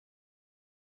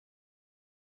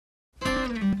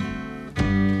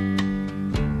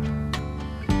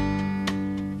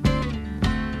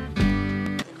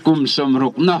kum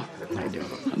somruk na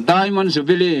diamond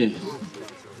jubilee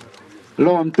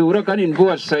lom tura kan in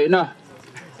buat sai na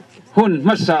hun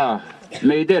masa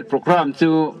meidet program chu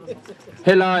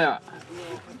helaya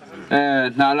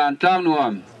nalan tlang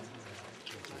nuam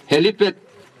helipet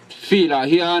fila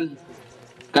hian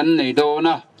kan nei do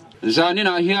na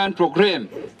zanina hian program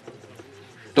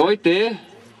toite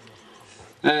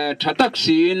thatak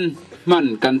sin man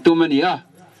kan tumania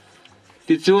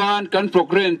ti chuan kan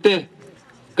program te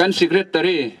kan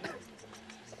secretary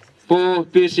po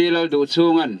PCL du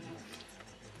chungan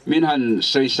min han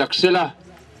sei saksela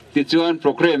ti chuan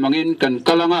program angin kan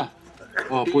kalanga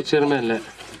pu chairman le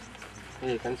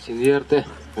kan senior te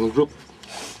kan group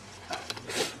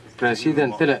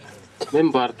president te le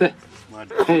member te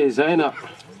zaina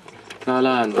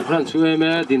nalan ran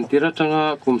YMA din tira tanga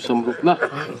kum samruk na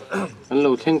kan lo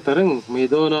theng tareng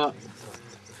meidona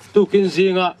tu kin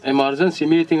zinga emergency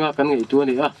meeting a kan ngei tu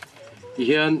ani a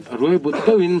hian roi but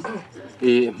tawin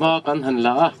ma kan han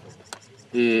la a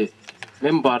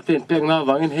member ten pek na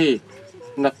wangin hei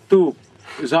nak tu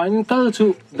zain kal chu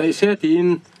dai se tin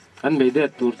kan mei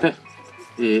det turte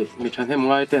mi than hem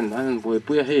ngai ten an boi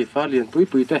pui hei fa lian pui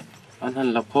pui te an han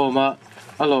la khoma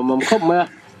alo mom khop ma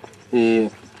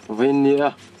vein ni a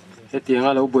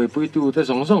hetianga lo boi pui tu te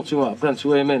song song chuwa bran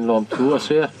chuai men lom thu a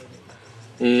se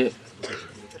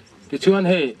ti chuan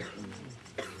hei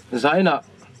zaina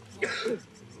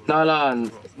nalan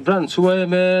bran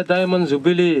YMA diamond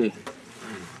jubilee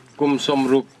kum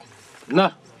somruk na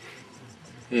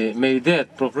meidet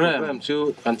program chu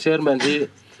kan chairman hi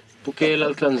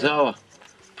pukelal tlanzawa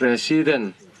president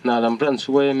nalan bran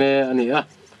YMA ani a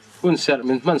kun ser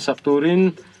min man sapturin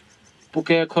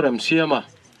puke khorem siama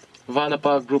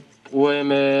vanapa group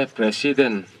YMA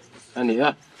president ani a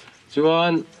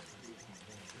chuan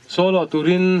solo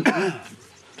turin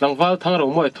tlangwal thangro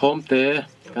moi thom te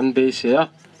kan be se a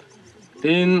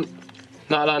tin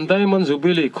nalan diamond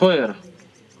jubilee khoer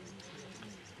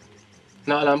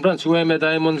nalan bran YMA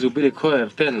diamond jubilee khoer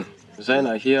ten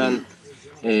zaina hian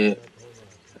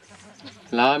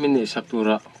lamin ni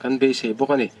saktura kan be se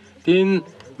bokani tin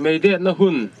meidet na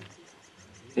hun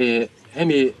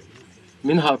hemi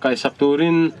min hal kai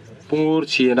sakturin pungur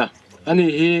china ani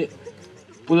hi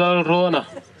pulal rona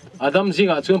adam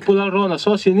zinga chuan pulal rona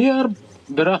so senior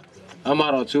bera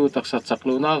amaro chu taksa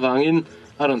chaklo na wangin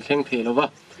aron thleng thelowa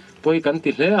poi kan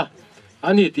ti hle a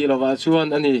ani ti lowa chuan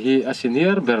ani hi a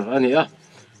senior ber ani a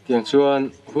tiang chuan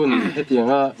hun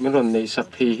hetianga min nei sak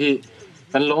thei hi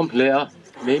kan lom hle a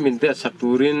me min de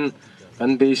sakturin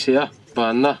kan be se a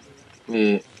banna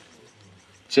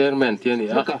chairman tiani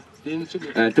a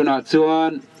tuna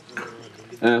chuan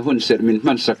hun ser min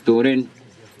man sakturin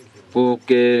po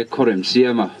ke khorem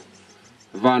siama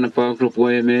vanapa group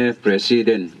YMA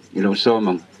president ilo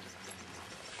somang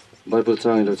bible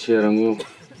chang ilo chiarangu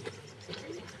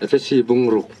FSC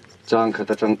bungruk chang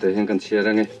khata chang te hen kan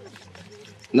chiarange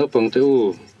no pang te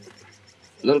u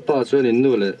lalpa chuan in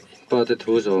nu le pa te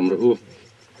thu zom ro u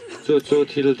chu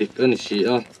thil dik ani si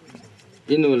a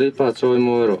inu le pa choi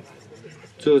moro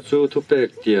chu thu pek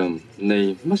tiam nei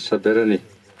masaberani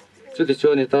chu ti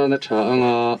chuan ta na tha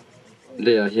anga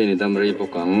le a hian dam rei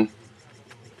bokang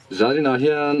zarina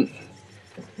hian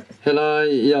helai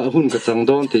ya hun ka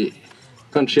changdon ti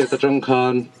kan thria ta tang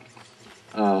khan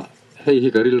hei hi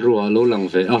garil ruwa lo lang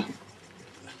ve a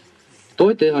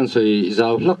toite han soi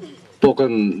zaw hlak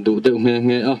pokan du deuh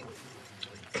nge a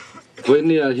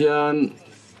voinia hian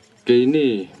keini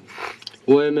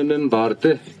YMA member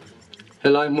te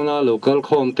helai muna local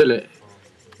khom te le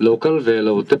local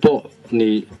velo te po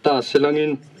ni ta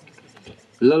selangin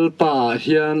lalpa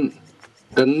hian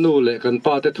kan nu le kan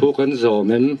pa te thu kan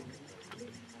zomem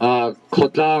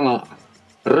khotlanga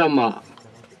rama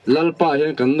lalpa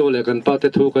hian kan nu le kan pa te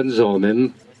thu kan zomem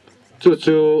chu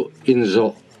inzo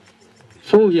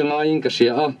fo yanga in ka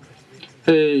sia a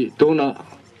hei tuna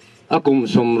akum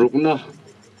somrukna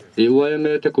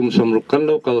YMA te kum somruk kan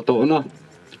local to na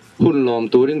hun lom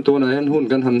turin tuna hen hun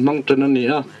kan han mang tana ni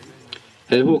a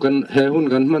he hun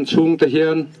kan man chung te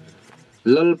hian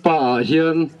lalpa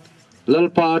hian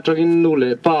lalpa tangin nu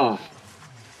le pa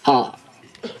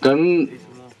kan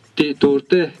ti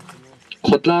turte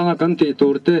khotlanga kan ti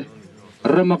turte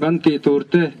rama kan ti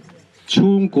turte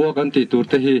chung ko kan ti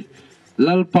turte hi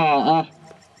lalpa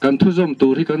kan thuzom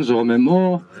turi kan zomem o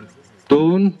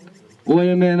tun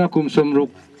YMA na kum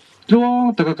somruk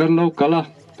tlong taka kan lo kala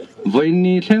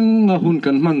voini thleng hun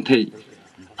kan man thei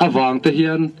awang te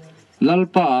hian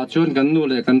lalpa chuan kan nu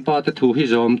le kan pa te thu hi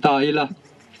zom ta ila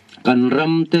kan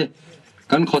ram te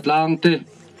kan khotlang te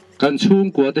kan chung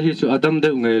kwa te hi chu adam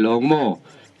deuh ngei long mo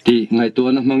ti ngai tu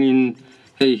na mangin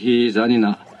hei hi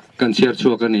zanina kan share chu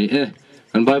ka ni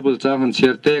kan bible chang han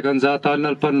share te kan za tan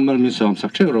nal pan mal mi som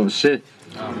sak theu ro se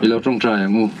ilo tong tra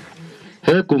yangu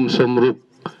he kum som rup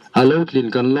alo tlin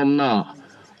kan lom na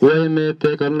YMA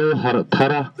pe kan lo har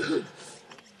thara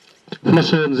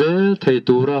mason zel thei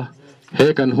tura he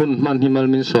kan hun man himal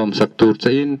min som sak tur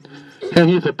chain heng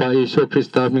hi fa pa Isu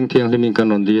Krista ming thiang liming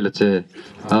kan on di la che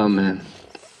amen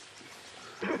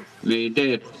về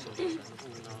đây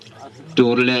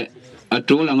tour lệ à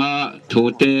tour là ngã thủ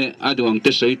tê à đường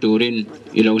tê sấy tourin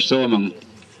ilau so mang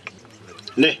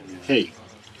nè hey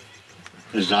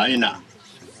giải na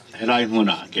rai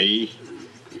muna cái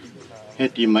hết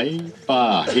đi mấy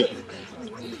ba hey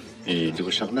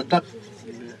du sắc na tắc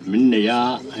mình này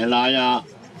ya hay là ya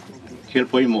khi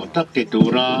bơi một tắc thì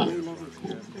tour ra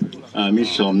mi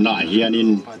som na hian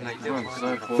in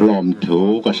lom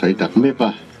thu ka sai tak me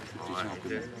pa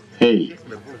hey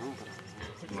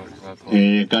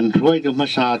kan roi tu ma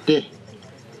sa te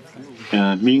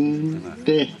ming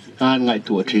te kan ngai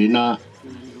tu thi na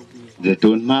de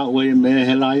tun ma oi me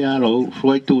helaya lo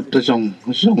roi tu ta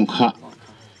song kha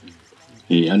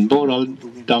an bo lo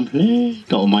tam le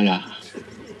to ma ya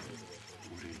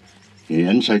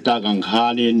an sai ta gang kha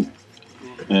nin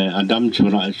adam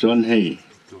chura son hey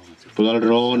pal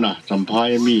ro na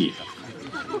samphai mi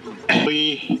pi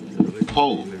ho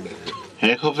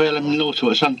he kho ve lam no chu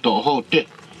san to ho te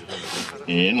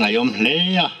ngày hôm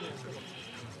lễ à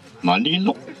mà đi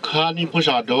lúc kha đi bữa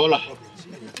giờ đó là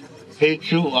he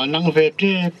chu năng về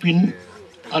thế pin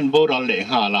ăn bữa đó lễ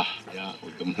hà là ya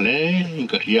hôm lễ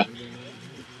cái gì à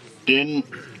đến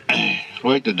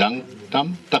rồi từ đằng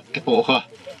tắm tắc cái bộ ha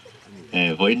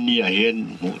với nia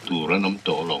hiền mũ tù ra nắm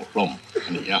tổ lồng lồng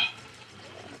này à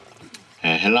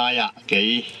hay là ya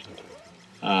cái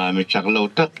mình chắc lâu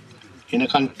tắc cái này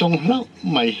căn tung lắm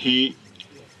mày hi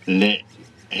lệ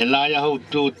helaya hau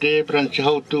tu te branch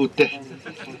hau tu te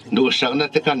du sak na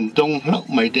te kan tong lak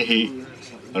mai te hi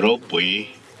ro pui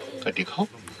ka ti khop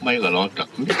mai ga lo tak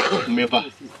me ba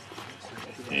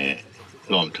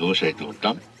lom thu sai tu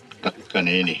tam tak ka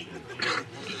ne ni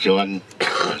chuan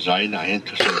zai na hen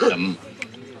thu sai tam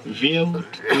viu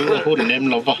tu hu nem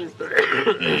lo ba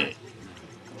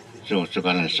so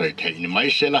kan sai thei ni mai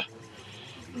se la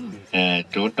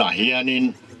tu ta hianin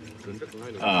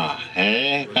he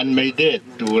kan mai de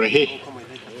tu rahi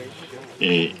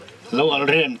lo al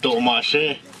rem to ma se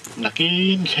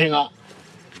nakin senga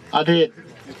ade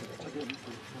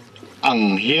ang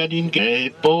hianin ke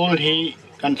pol hi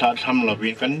kan sa tham lo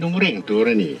bin kan dung reng tu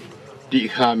ra ni ti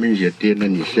kha min je te na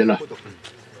ni se la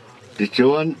ti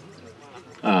chuan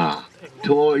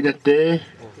thoi na te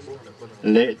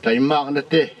le tai mak na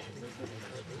te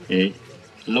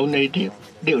lo nei di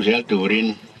deu zel turin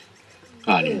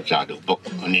anh trả được bốc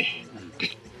anh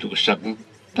tu sắc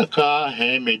tất cả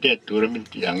hệ mấy đứa tu mình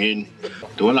tiếng in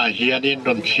tu là hiện đến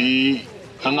đồng chí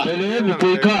anh ạ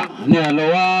cái cả nhà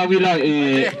lo à vì lại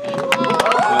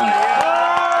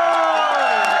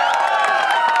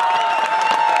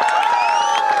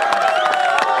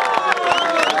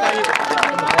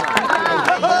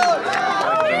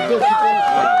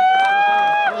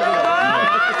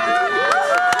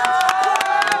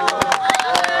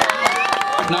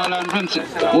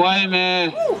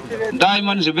YMA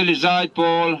Diamond Jubilee Zai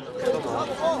Paul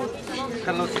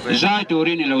Zai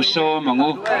Turin ilo so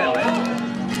mangu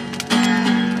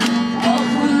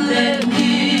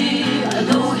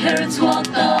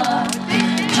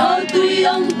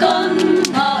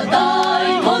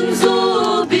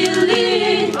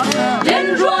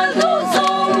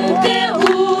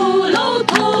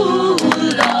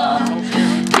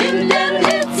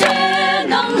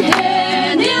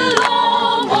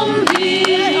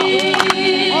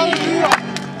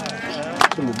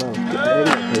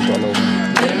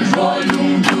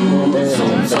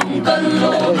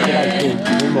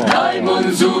Diamond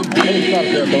Jubilee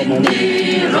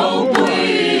ni rau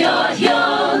bui a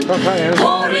hian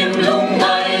Korim lung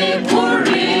mai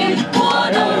puri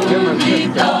qua đông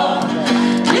kita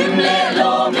Lim le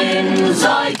lo min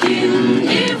zai kin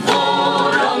i vô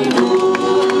rang bu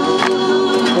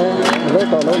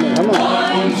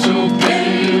Wan su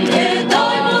kin e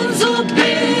Diamond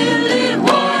Jubilee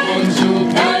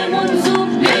Diamond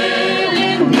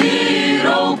Jubilee ni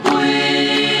rau bui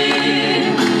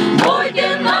Mỗi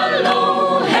đêm alo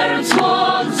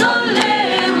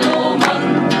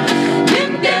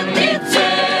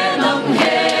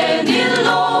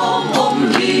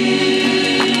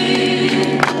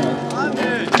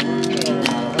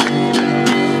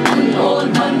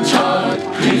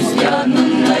Christian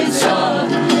ngày xa,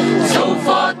 dẫu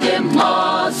pha thêm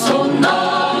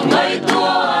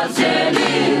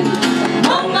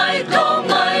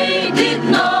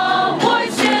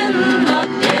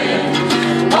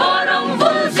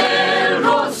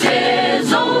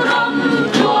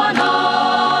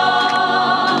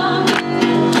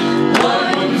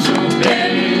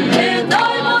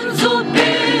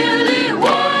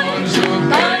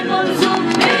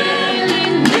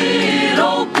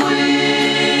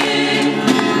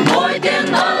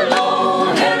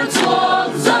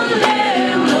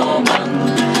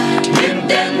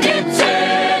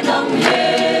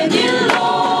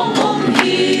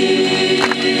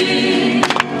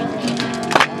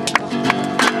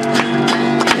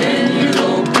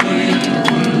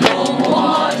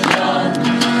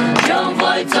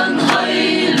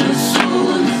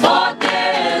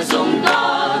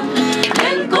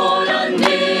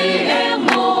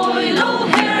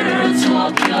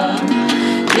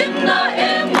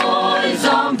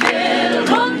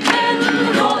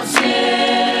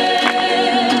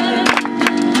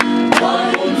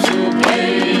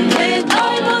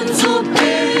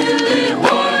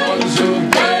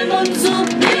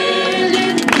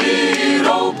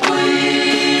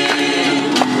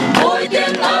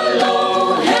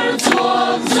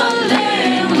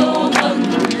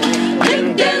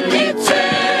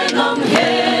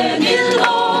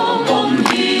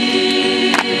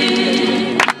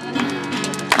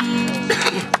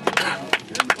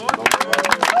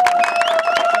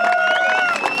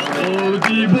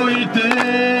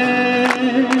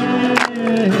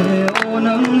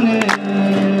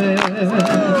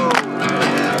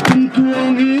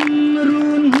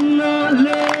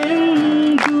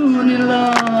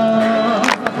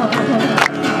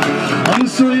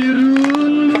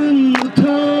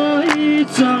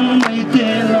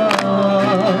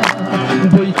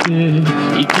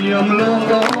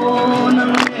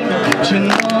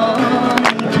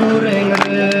thu reng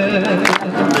re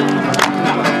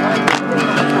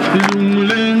lung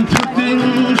lên thu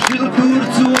ting shil tur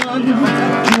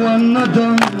chuan na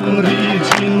dang ri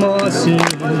chin ma se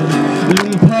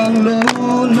lung phang lo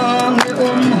nang e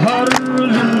har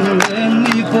lung lên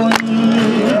ni pon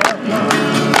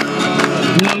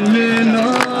nang le na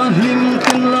him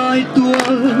kan lai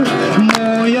tual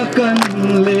moya kan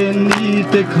lên ni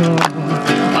te kha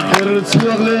er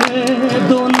chuak le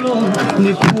don lo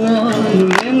ni phuang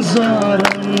leng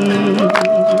zaran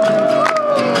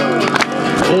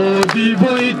o di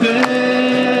boy te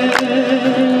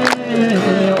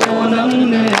o nang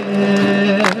ne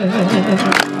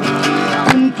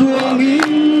kun tuang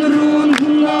in run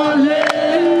na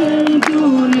leng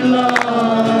dun la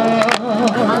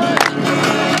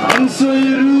ang soi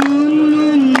run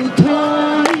lun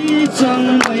thai chang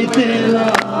mai te la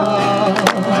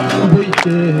boy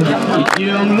te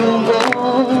yang long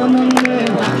o nang ne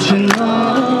chin na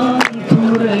thu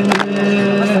reng le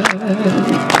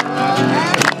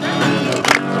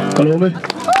Kalau me.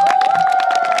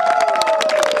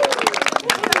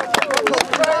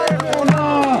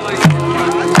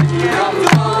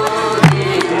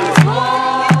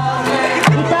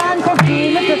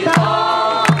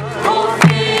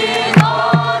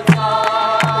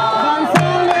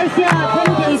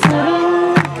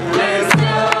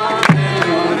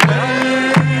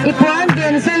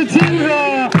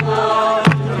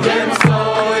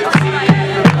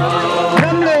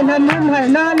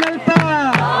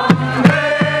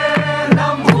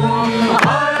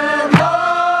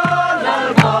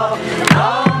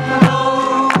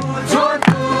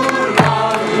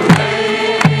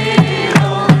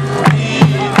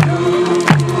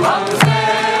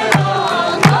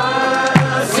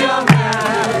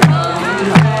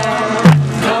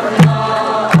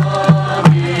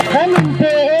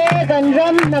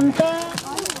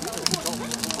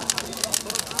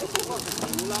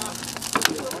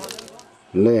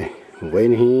 Le,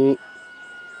 when he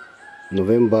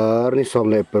November ni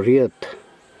som le period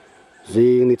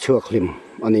zing ni chuaklim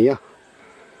ania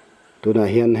tuna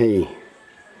hian hei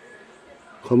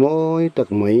khomoi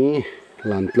tak mai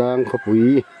lan tlang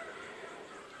khopui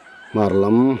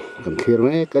marlam kan khir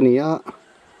me kania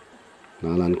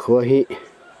nalan kho hi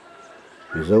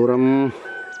mizoram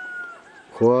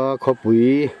kho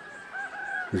khopui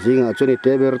zinga chuni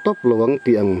teber top lowang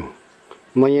tiang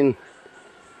main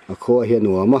akho hian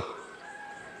nuama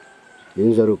in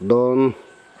zaruk don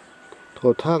tho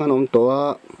thang an om towa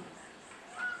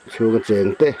chuga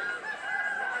chengte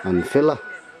an fela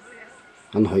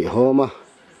an hoi homa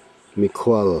mi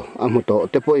khwal amuto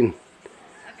te poin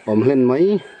om hlen mai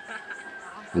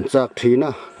an chak thina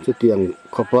chu tiang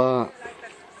khopa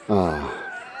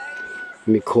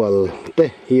mi khwal te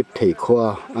hip thei khwa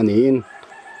ani in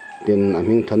tin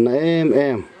aming than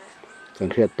em kan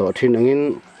khriat to thin angin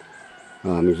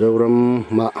Mizoram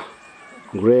ma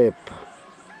grape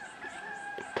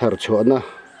thar chona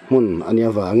mun ania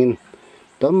wangin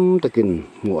tam takin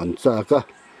mu an chaka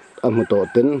amu to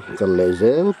ten kal le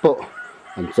zel po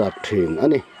an chak thin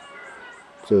ani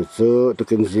chu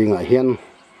takin zinga hian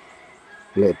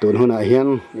le tun huna hian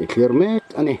I clear mek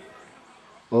ani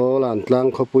olan tlang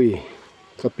khopui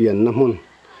kapian na mun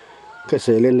ka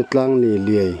selen tlang li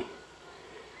liai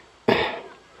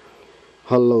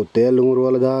Hello te lung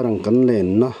ruala darang kan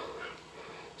len na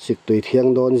sik tui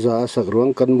thiang don za sak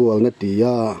ruang kan bual na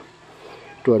tia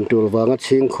tuan tul wanga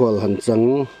ching khwal han chang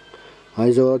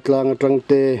hai zo tlang atang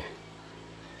te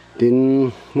tin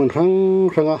mun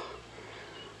ranga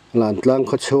lan tlang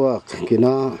kho chuak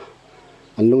kina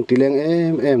an lung tileng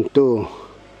em tu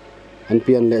an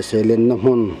pian le selen na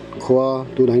mun khwa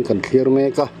tu han kan clear me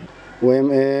ka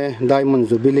YMA diamond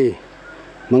jubilee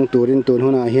mang turin tun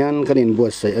huna hian kan in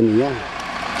buat sai ania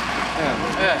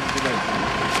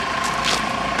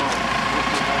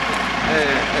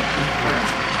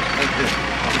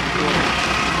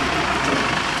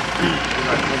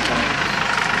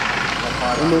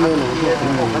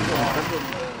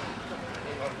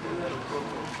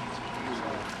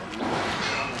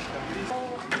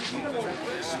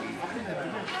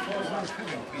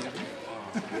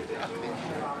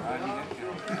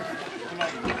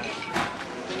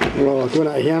tu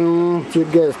na hian chief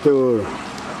guest tu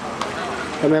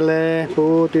MLA pu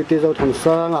ti zo thon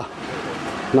sang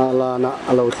na la na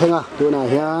alo thenga tu na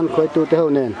hian khoi tu te ho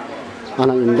nen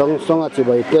ana in dong songa chi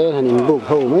bai te han in buk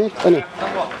ho me ani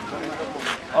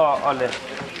le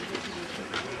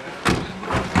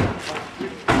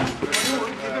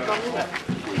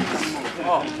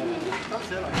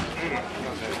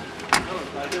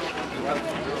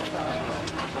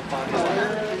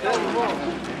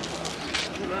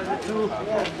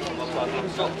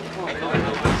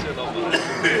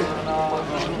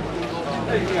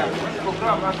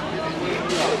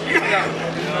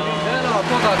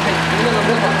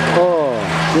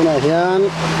Cái này hiện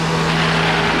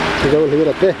thì đâu hiểu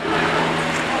được thế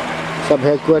sub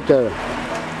headquarter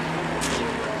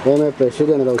YMA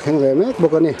president đâu khen về mấy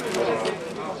bốc này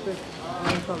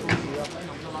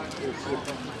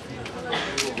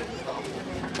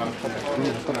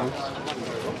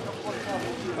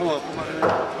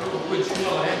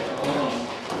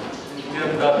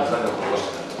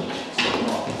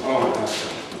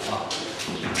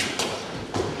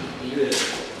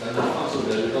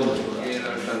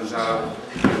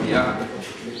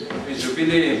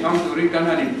JUBILEE pang turin kan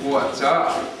hanin buat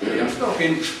sa yang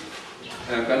tokin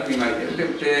kan pingai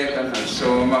tete kan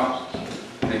soma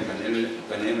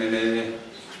kan emele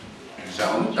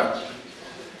zaum tak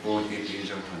po ti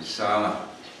jom sa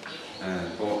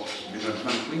po bisan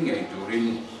pang pingai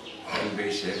turin kan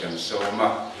base kan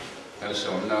soma kan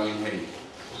som nawin hei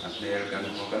atner kan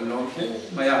kan lo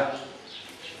maya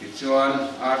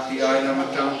tichuan RTI na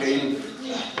matang tein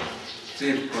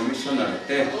chief commissioner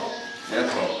te ya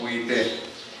thọ quy tê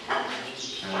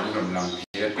làm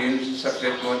phía tin sắp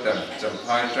xếp có tầm chậm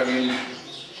hai trăm nghìn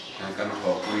căn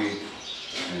thọ quy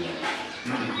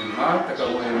má tất cả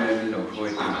mọi người nộp phôi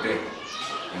tiền tê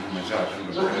mà ra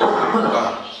trong được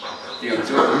ba tiền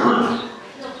trước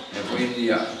quy gì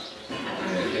ạ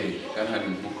thì căn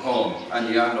hành bục hồ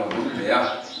anh ya nó muốn về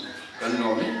à căn nó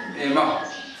em à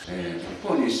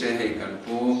cô đi xe hay căn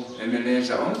cô em lên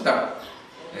sáu tập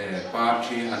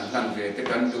party han về te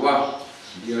kan tua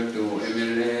dia tu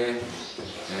MLA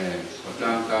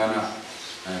kota kana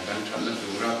kan thana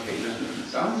dura theina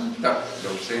tam tak do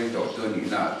sen to tu ni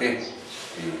na te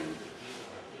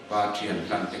party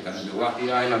han te kan tua ti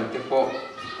ai lam te po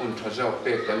un tha zo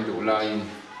pe kan du lain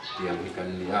tiang hi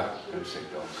kan nia kan se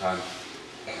do khan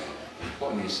po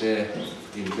ni se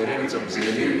in beren chom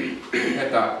zeli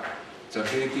heta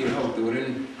chahe ki ho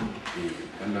turin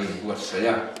kan lo buat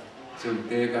saya chúng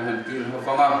ta cái hành tiêu họ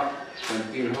phong à, hành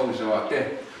tiêu họ giỏi thế,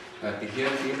 thì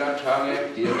hiện thì đã thang ấy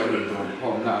thì cái đường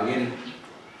họ nặng in,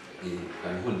 thì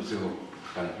cái hồn sự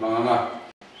cái mang à,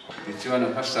 thì cho nó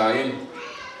phát sai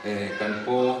cái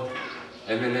po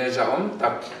MLA ra ông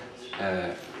tập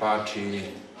party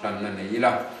lần này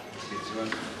là, thì cho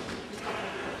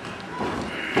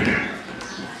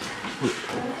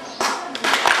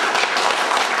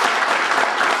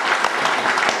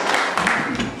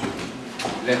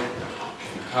lên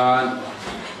khan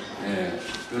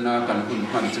tuna kan hun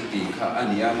han chuti kha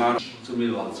ania ma chumi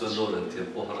wang chuan lo len thiam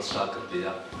po har sa ka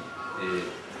tia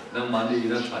nang mani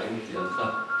na thai tiang kha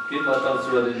ki ba ta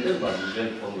chuan in ban ven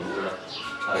phong lo la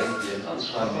thai tiang an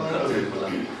kha mi ka che ko la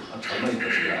an thamai ka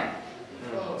sia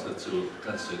chu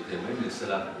kan sui te mai ni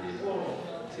sala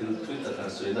thil thui ta kan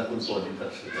sui na kun po ni ka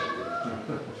sia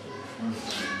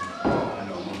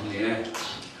ano mo ni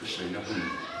ku sui na hun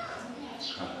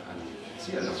kha an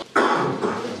sia lo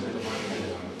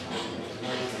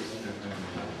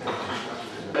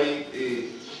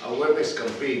awareness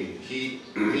campaign he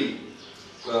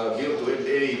built to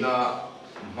it na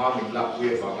mamin la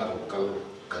we va ma kal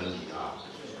kan ya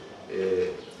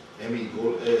heavy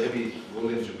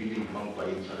golden jubilee mang pa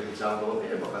in are example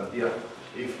e ma kan dia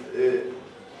if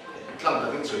tlang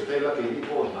ta kin soi tai la ke ni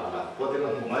po na la po te la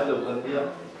mai lo kan dia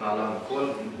na la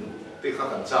kon te kha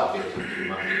kan cha pe ti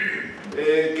ma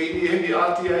ke ni heavy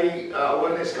RTI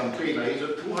awareness campaign na is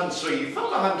 200 soi fa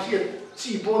ma han thiet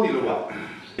chi po ni lo ba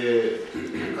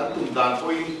các tụi đàn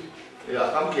phơi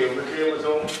cam kèo nó kêu mà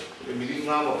trong mình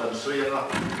ngang một tần xoay na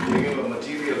nhưng mà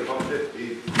material không thể thì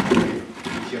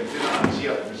hiện trên là chia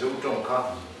mình dùng trong khác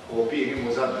copy cái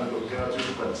một dạng năng lượng theo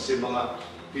chúng cần xem mà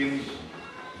pin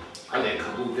anh ấy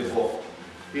khắc phục được bộ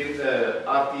pin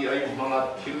RTI mà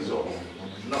thiếu rồi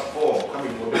nó form kami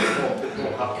một cái form cái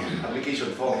form khác application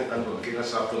form cái tăng lượng cái nó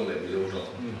sắp tương lên rồi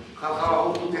khác khác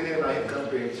ông cũng thế này là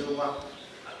campaign chứ mà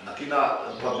nakina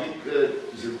public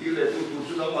duty le tu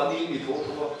chu na mani ni tho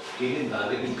tho ke hin da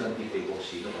le hin kan ti te ko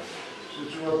si no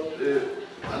chu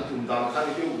an tum dan kha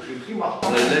ni te u thil khi ma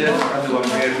le an wa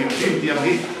me him tim ti am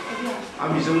hi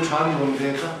ami zo chan rom de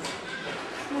kha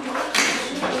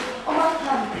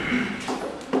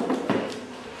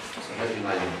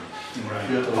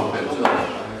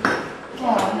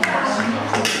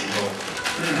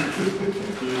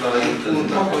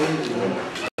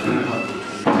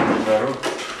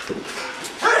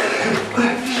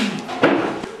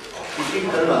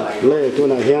lệ tu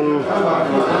na hian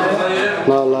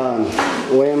HNAHLAN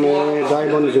YMA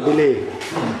Diamond Jubilee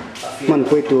man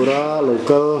pui tura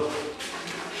local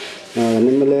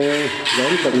nên mà lệ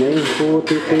giống tận mấy khu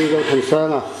tí đâu thành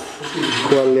sang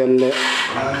quan liền lệ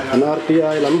anh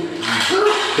RTI lắm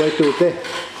quay tụ tê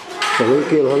sẽ với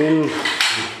kiểu hôm nay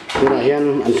cái này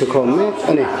hiện anh sẽ không biết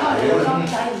anh này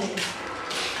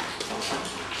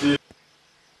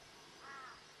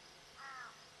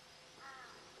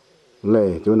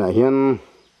lệ chỗ này hiện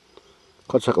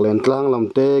có sạc lên tlang làm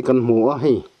tê cần mua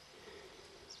hay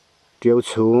triều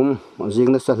chùm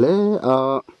riêng nó sẽ lẽ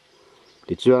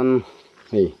thì chuyên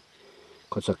hay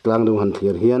có sạc tlang đúng hành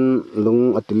thiệt hiện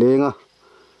lung ở lên á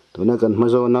tụi nó cần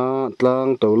mazona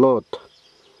tlang tàu lót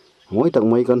mỗi tầng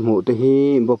mấy cần mua tê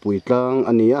hi bao bụi tlang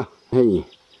anh ấy hay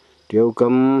triều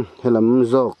cầm hay làm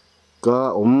dọc cá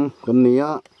cần nia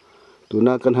tụi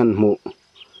nó cần hành mụ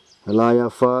là ya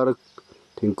phar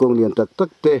thình công liền tắc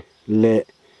tê lệ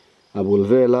abul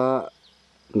vela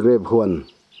grep huan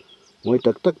moi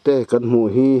tak te kan mu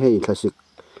hi hei thlasik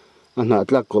ana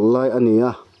tlak kol lai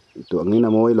ania tu angina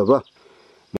moi lova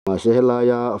ma se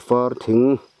helaya far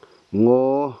thing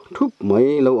ngo thup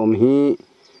mai lo om hi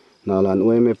nalan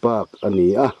YMA park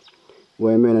ania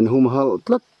YMA nan hum hal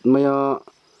tlat maya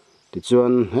ti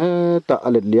chuan he ta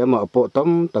alet liama po tam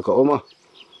taka oma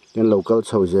ten local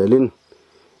chho zelin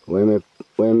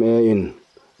YMA in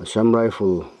Assam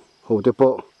rifle ho te po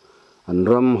an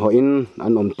ram ho in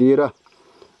an om tira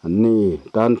an ni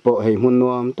tan po hei mun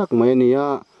nuam tak mai nia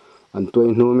an tuai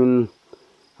hnumin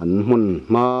an mun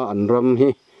ma an ram hi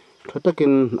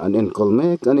thatakin an en kol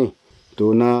mek ani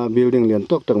tuna building lian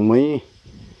tok tak mai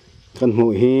kan hu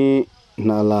hi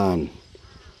nalan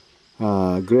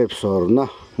grape sor na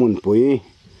mun pui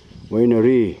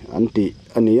winery anti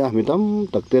ania mitam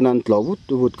taktenan tlawut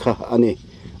vut kha ani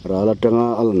rala tanga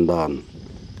alandan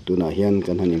tuna hian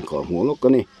kan hanin ko mulok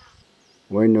ani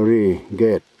winery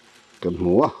gate kan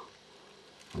mua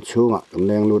chunga kan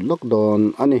leng lut lok don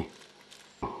ani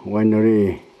winery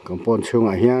compound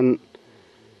chunga hian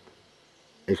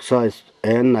excise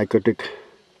and narcotic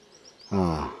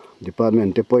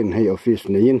department te point hay office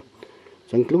nein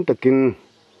changklung takin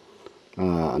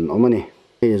an omani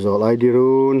zol ID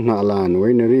run HNAHLAN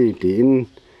winery tin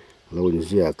lon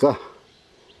zia ka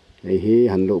hi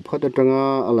han lo phata tanga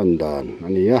alandan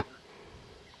ania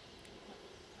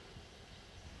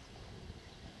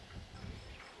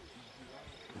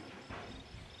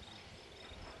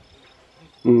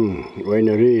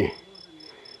winery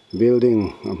building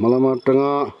malama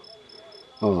tanga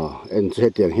en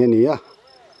set yang henia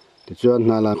ti chuan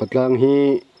HNAHLAN khatlang hi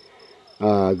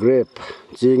grape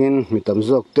chingin mitam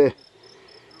zok te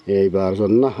e bar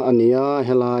zon na ania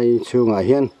helai chunga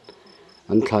hian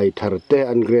an thlai thar te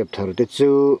an grape thar te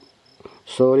chu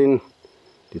sorin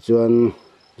ti chuan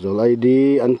zol ID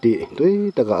an ti tui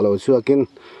taka lo chuakin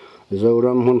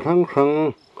zoram hun rang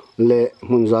le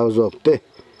mun zaw zok te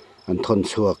an thon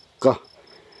chuak ka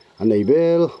an ei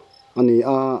bel ani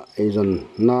ezon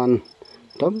nan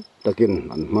tam takin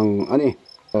an mang ani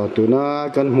tuna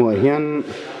kan hmuh hian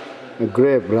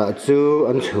grape ra chu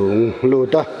an chung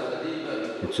luta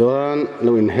chuan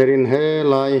lo in herin he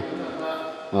lai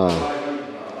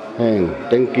heng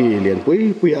tengki lian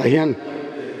pui a hian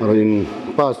roin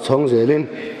pas chong zelin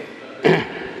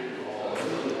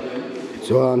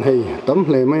chuan hei tam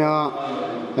hle maya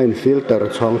ein filter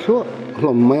chong chu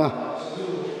hlom maya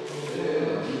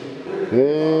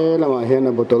lama hian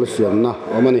a bottle siam na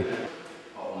omani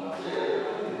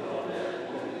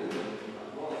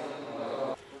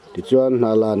ti chuan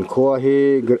HNAHLAN khua hi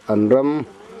anram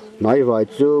nai vai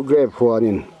chu grape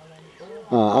huanin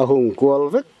ahung kwal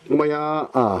vek maya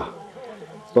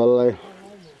palai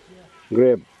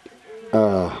grape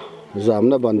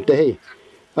zamna bante hi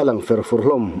alang fer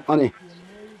furhlom ani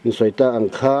in soita ang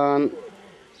khan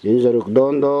in zaruk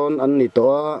don an ni to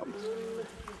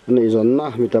ani zonna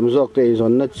mitam zok te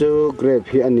zonna chu grape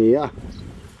hi ania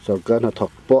sarkar na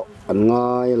thok po an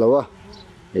ngai lawa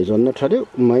e zonna thadu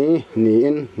mai ni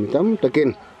in mitam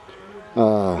takin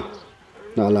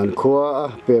HNAHLAN khua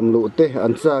pem lu te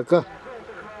an cha ka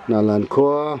HNAHLAN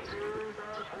khua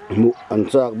mu an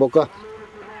chak boka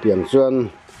tiang chuan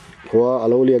khua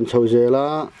alo lian chho zela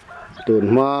tun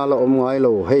ma la om ngai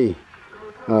lo hei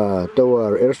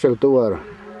tower aircell tower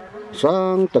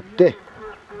sang takte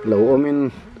lo omin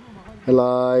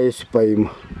helai spai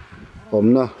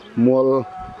omna mol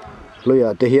loya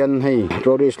te hian hei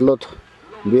tourist lot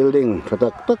building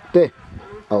thatak takte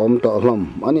om to hlom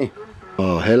ani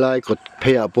helai kot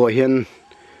pheya po hian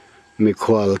mi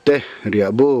khwal te ria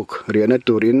buk ria na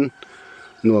turin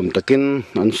nuam takin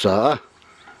an sa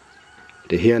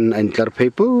te hian an tlar phei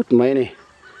put mai ni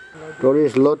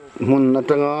tourist lot mun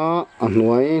atanga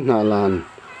anuai HNAHLAN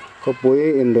khopui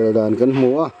in del dan kan hmu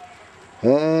a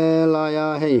helaya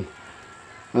hei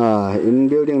in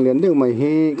building lian deuh mai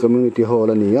hi community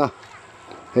hall ani a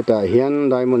heta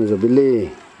hian diamond jubilee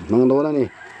mang don ani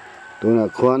tuna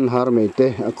khuan har mei te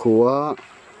a khuwa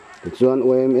chuan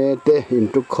YMA te in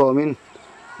tu khomin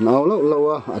naw lo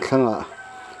lowa a thlanga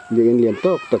bigin lian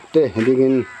tok tak te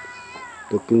bigin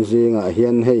tukin zinga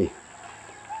hian hei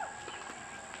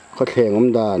kho thlengom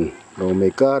dan lo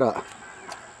mei kara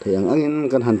theyang angin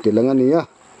kan han tilang ania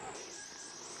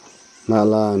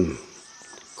nalan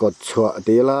kot chwa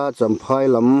tila champhai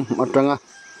lam atanga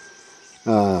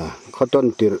khoton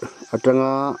tir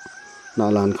atanga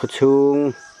nalan khachung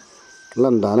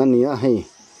landan ania hei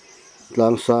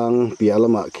tlang sang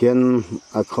pialama khian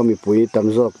a khomi pui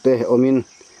tamjok te omin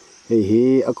hei hi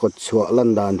a kot chwa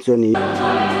landan chani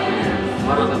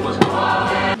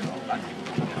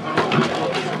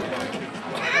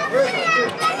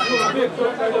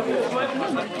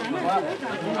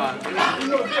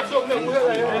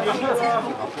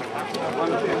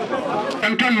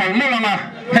Anton Malmulanga,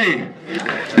 hey,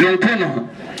 Lungpun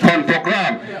on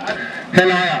program,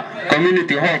 Helaya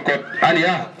community hall kot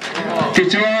ania,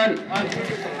 Tichuan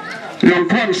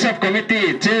Lungpun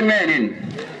subcommittee chairman in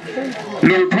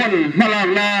Lungpun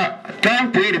Malangna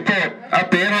Tang Pui report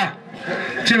apera,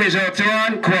 Chimizo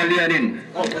Chuan Kualianin,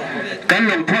 Kan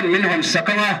Lungpun Minhon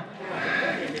Sakama.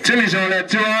 Chimizo le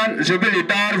Chuan Jubilee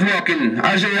Dar Walkin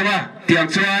Azuyama Tiang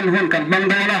Chuan Hun Kan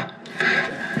Mangdona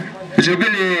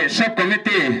Jubilee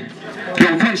subcommittee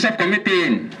Lungpun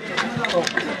subcommittee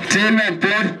chairman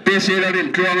board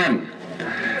Pesilarin Tuangan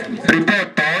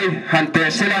report toy Han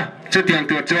Pesila Chutiang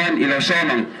Tu Chuan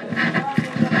Ilosomang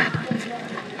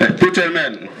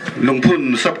Chairman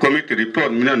Lungpun subcommittee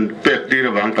report minan pek di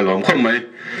rawang kalom khom mai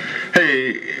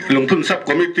hey Lungpun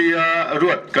subcommittee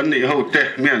ruat kan ni ho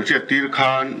te mian sia tir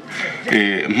khan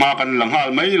ma kan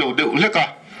langhal mai lo de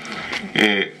leka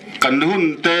kan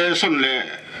hun te son le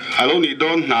alo ni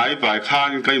don nai bai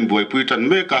khan kai boi pui tan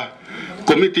meka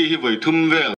committee hi voi thum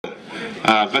vel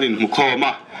kan in mu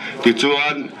khoma ti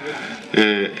chuan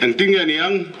engting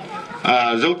aniang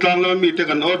zotlang lo mi te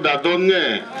kan order don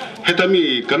nge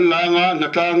hetami kan langa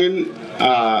natlangin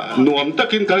nuam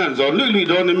takin kan an zon lui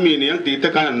don mi ni ang ti te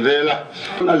kan rela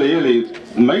ale le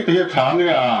mai te thang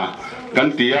ya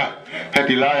kan tia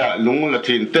hetilaya lung la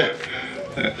thin te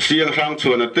siang sang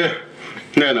chuan te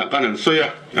ne na kan an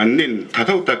soya an nin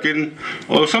thatau takin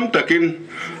ol sam takin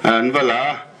an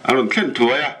wala an thlen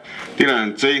thuaya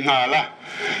tinan chei nga la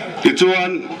ti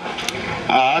chuan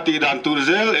ti dan tur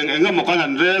zel engam mo kan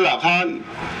an rela khan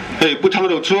hei puthang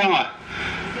ro chuanga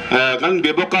kan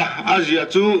be boka azia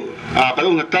chu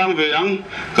kalong hatang ve ang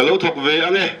kalo thok ve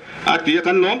ang ti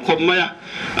kan lom khom maya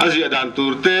azia dan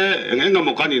tur te engam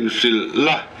mo kan in sil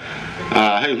la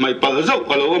hei mai pal zo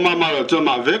kalo ma chu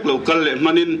ma vek lo kal le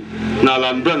manin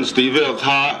nalan branch ti ve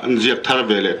kha an jiak thar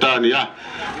ve le ta nia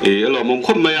lo mom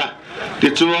khom maya ti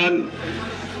chuan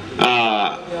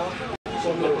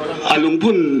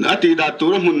Lungpun ati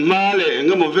datura mun male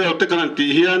ngamo vel te kan ti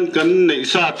hian kan nei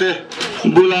sa te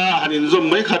bula hanin zom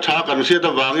mai kha tha kan sia da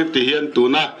wangin ti hian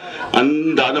tuna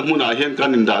an da na huna hian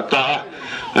kan in da ta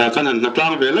kan han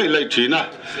natang ve lai thina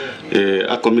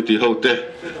a committee ho te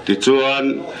ti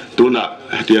chuan tuna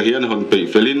ti hian hon pe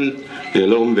felin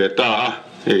lom ve ta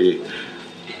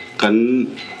kan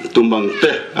tumbang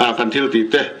te kan thil ti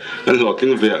te kan lo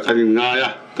king ve kan nga ya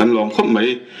kan lom khom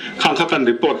mai khang kha kan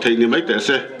report thei ni mai te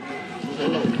se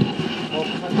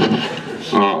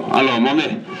alo mame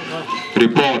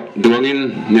report duangin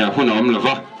nya huna om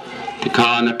lova ti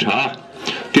khana tha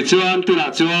ti chuan tuna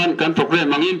chuan kan program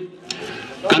mangin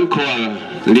kan khwal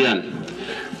lian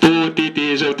pu ti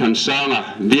zo than sanga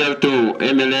dial tu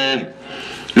MLA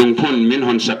Lungpun min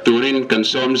hon sak turin kan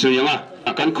som suyanga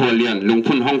kan khwal lian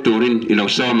Lungpun hong turin ilo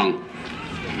somang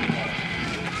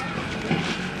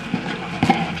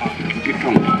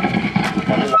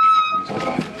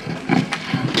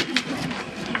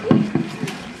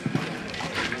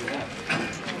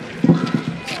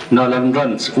Nalan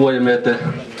Ranch YMA te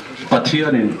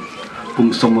pathianin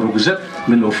somruk zet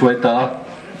min lo hruai ta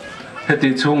heti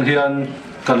chung hian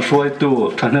kan hruai tu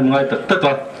thanem ngai tak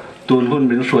taka tun hun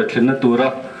min hruai thlenna tura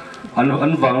an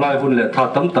wanglai hun le tha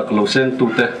tam tak lo seng tu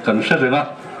te kan hrerenga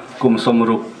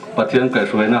somruk pathian kai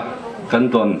hruaina kan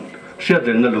don hriat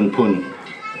rengna Lungpun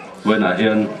wena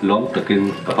hian lom takin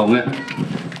ka honge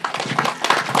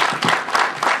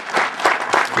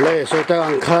le so ta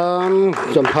ang khan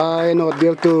champhai not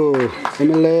bil tu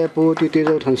MLA pu ti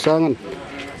zo than sangan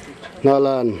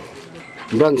nalan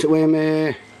branch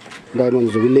YMA diamond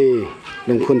jubilee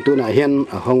Lungpun tu na hian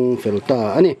a hong felta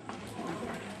ani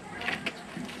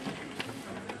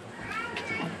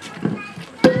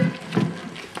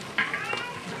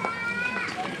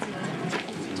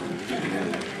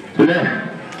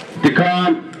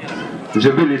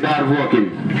JUBILEE dar vuakin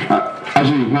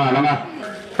aji nga langa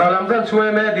talam kan suai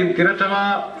me din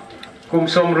tiratanga kum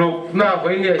somruk na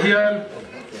hoine hian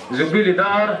JUBILEE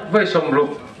dar vai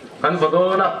somruk kan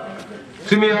bodona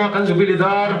simia kan JUBILEE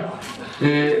dar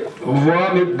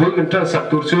wa mi bul min tan sak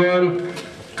tur chuan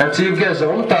kan chief guest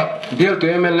om tak deal to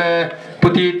MLA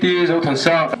puti ti zo than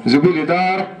sa JUBILEE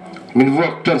dar min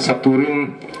vuak tan sak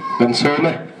turin kan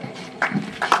some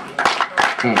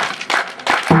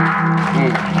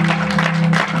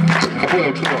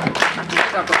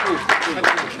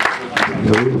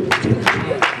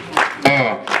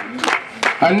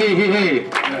ani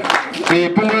hi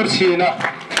pumar sina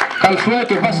kan suai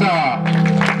tu hasa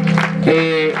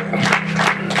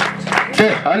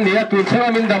ani ya tu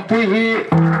thema min dam pui hi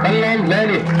kan lom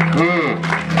leni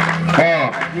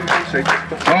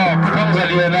kan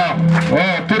zaliana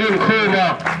turin khuna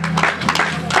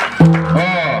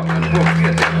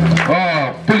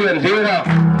pulian hira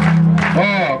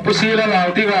pusira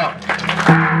lautinga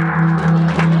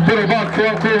puro ba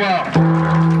kuwa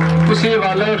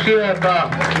pusiva leusieta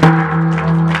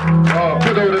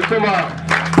pudo kuma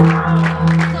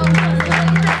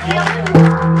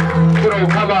puro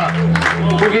kaba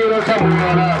pugiro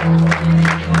samuna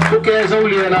puke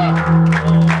zauliana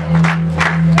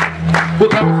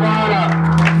putam fara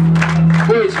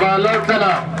puis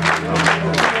valatana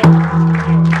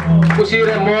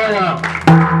pusire moya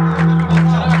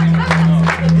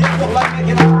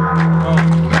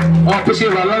pusire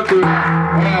valatu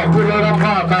pulara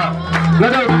phaka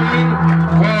nadau din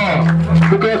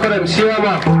puke korem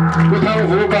siama puthau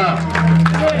huba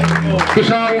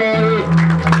kisang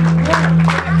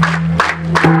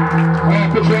moi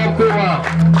puthau kuwa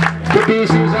puti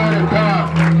sisan tha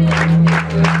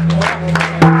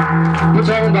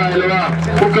puthau dailawa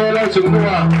puke la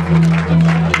chungwa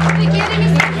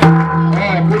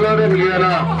pulara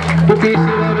liana puti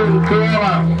sisan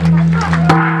kuwa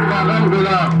pulan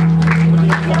bula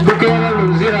puke la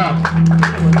lunzira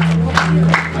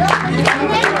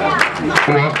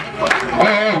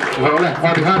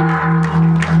đi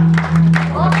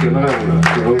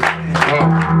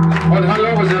han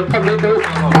lo bây giờ phát lấy đâu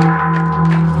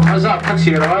nó ra phát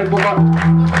xì rồi bố con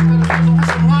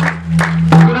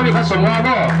cứ nó bị phát sòng hoa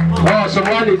đó sòng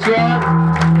hoa thì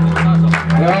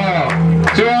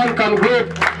chuan cầm group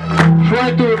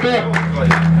xuôi tụ cái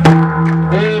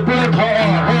bữa thọ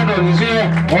hay đồn gì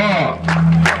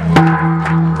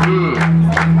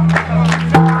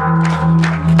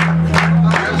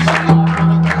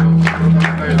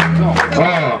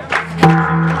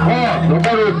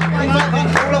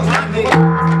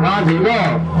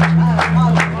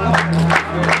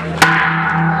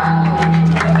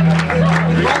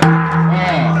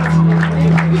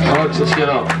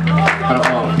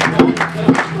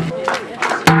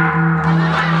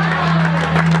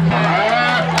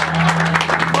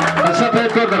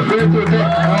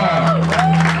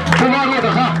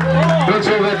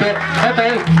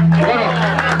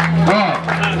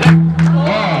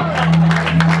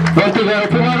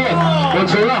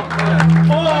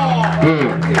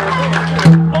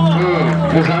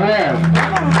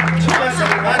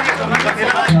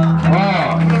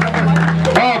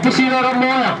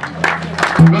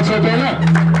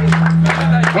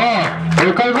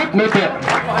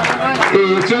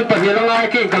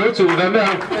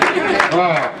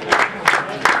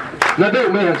nó đều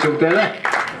mấy hàng chục tế đấy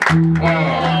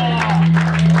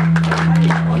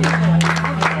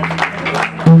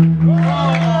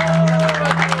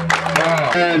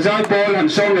giao bò làm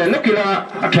xong này nó kia là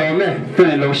thèm này cái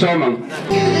này lâu sau mà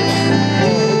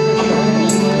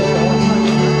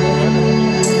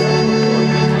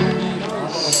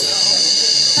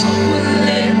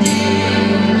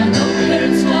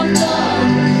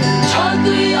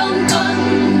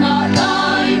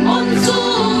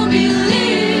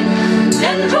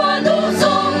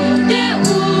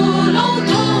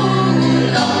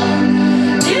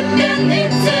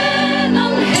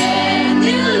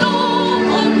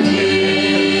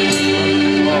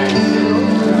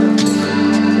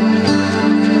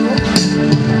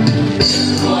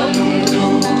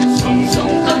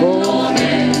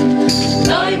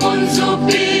Diamonds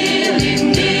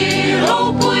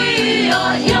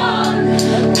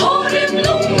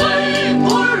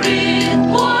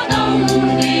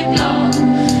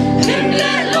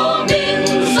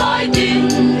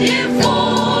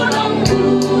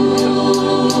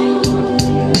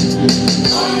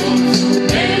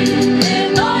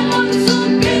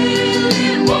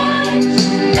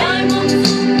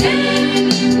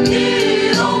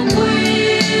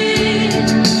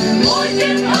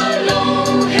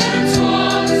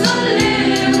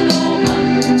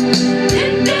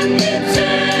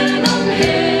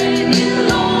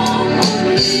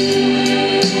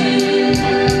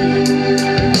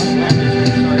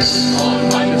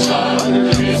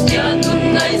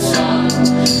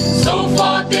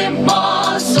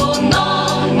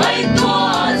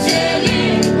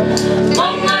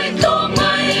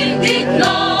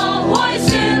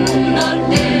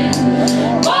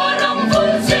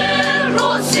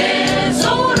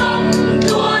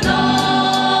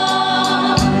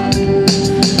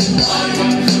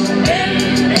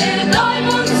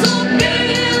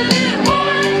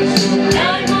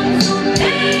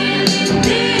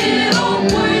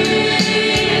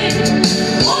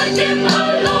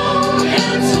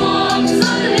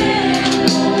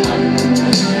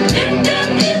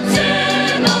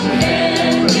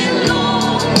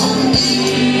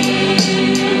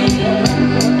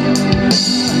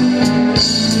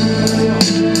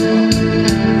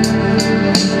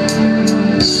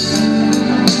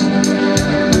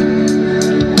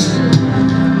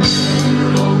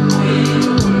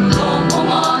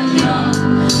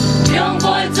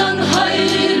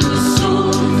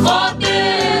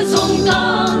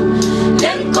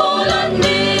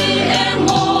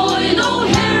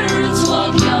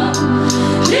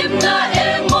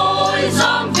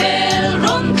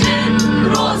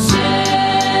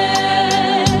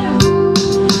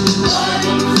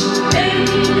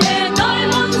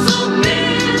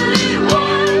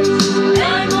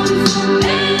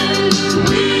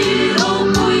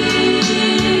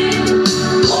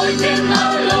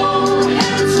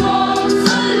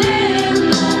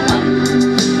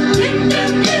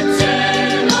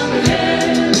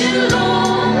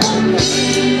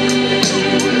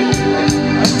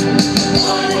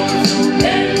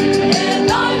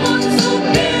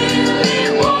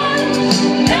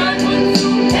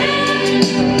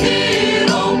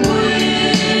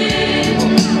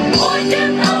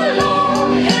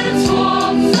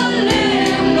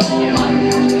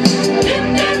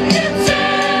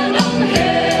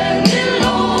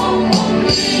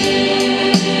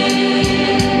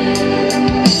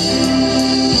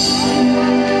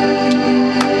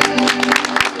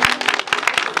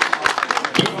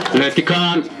le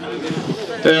tikan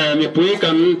mi pui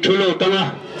kan thulo tanga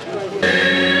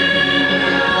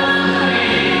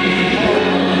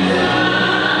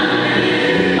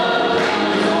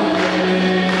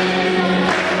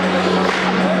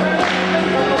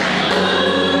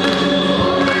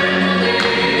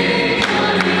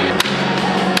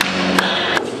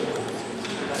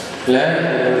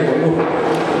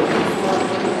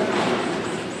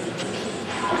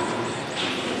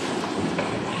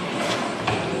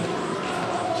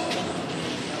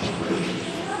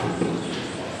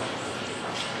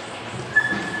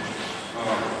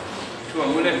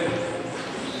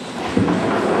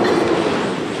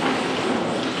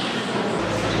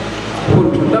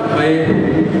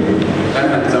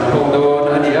kan sampung do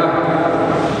adia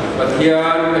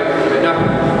patian beda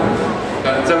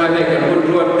kan sama he kan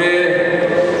ruat de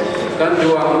kan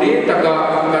juang ni taka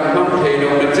kan mam the do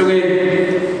de chungi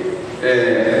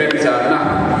rem sana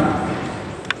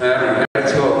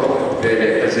cho de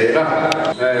de se la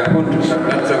hun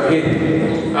kan sakhi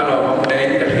alo mam de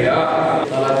ta hia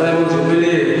ala ta mun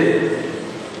jubile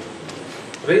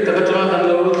rei ta ka kan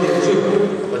lo ti chu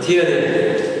patian de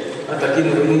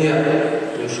atakin dunia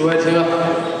suai tengah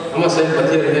ama saya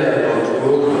patir ni ada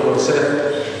untuk proses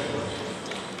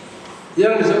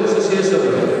yang jauh sosial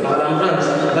alam branch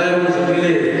dalam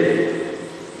JUBILEE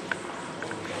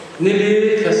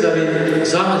nili kasari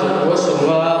sahaja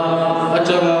wasuma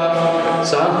acara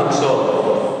saham himso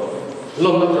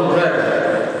lomba program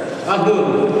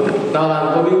agun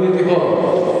dalam community hall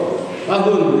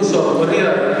agun iso korea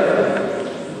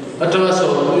acara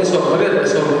so iso korea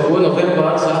so 2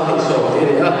 November saham iso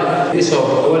ini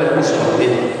iso boleh iso di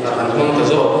akan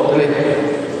mengkazo ini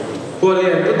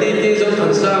boleh putih zo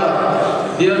tansa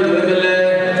dia tu mele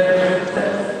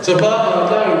coba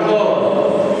orang ko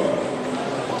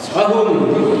ahun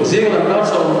zingan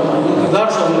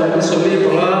darsom le soli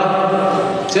pula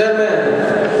chairman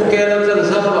ukera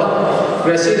tansa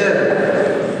president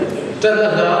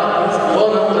tanada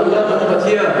orang anda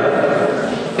patia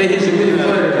hei JUBILEE ko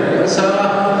sa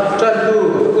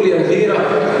tandu kuliah hira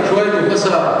suai tu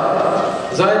pasal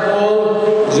Zai Paul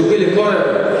JUBILEE ko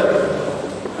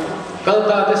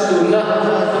kalta te sunna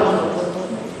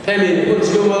hemi pun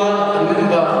cuma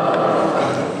member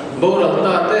boral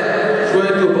ta te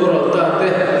suai tu boral ta te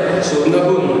sunna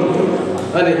pun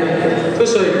ani tu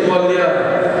soi kualia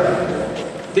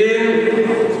tim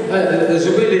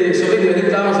JUBILEE sobi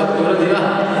ni tama satu dia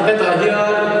eta dia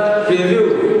review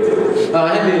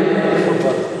hemi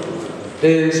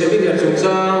sobi dia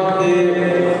cungsa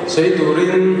soi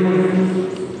turin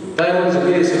Taiwan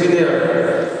JUBILEE souvenir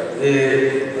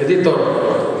editor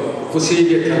kusi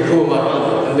dia terima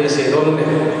ambil serong ni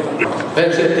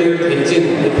baik setir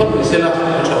hijin ikut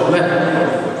misalnya coba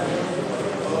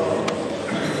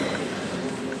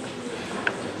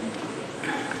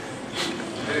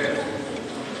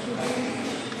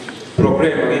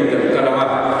program ini kalau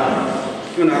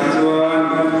tujuan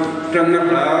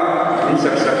teranglah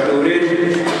infrastrukturin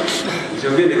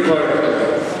JUBILEE ko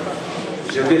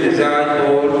JUBILEE Zai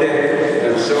Paul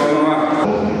dan semua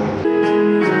Oh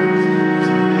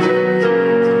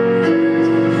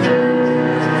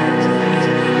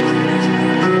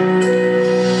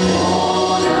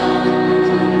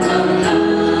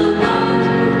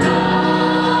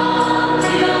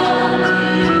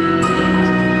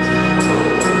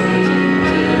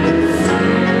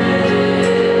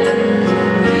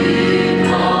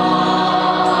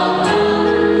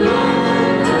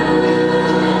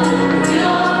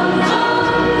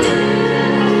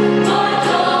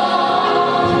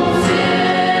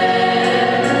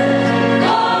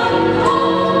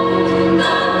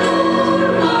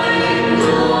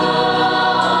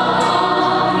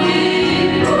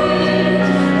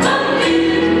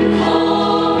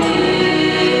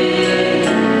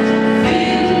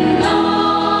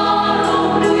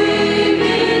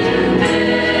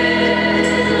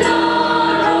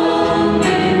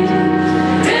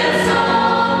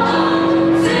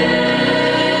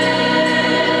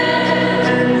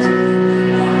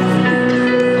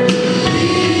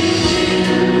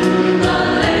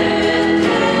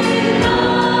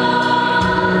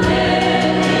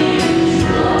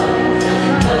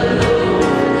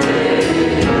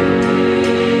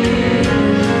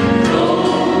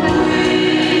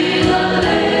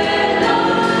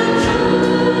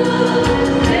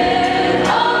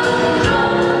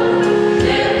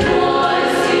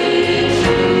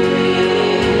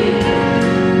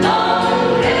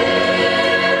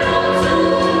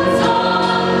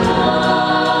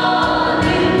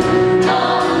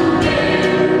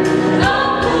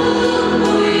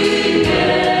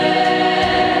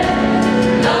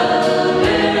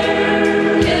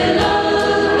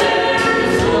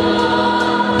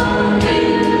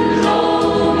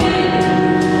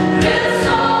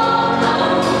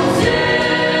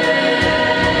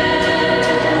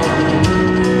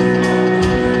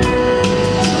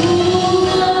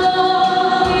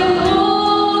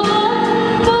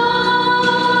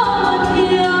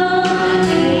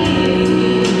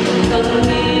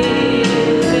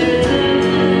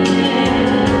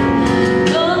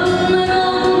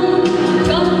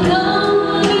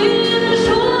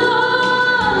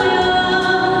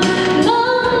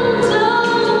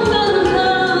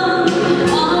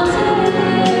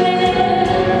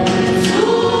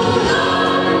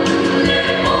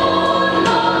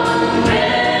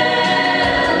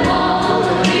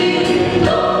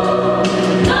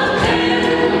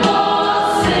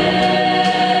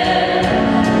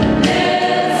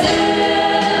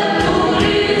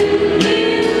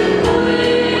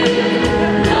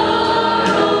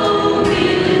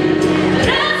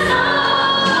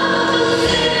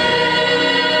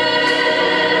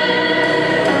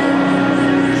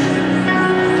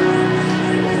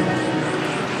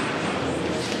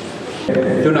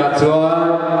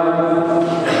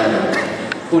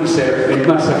un ser in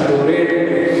masa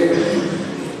turin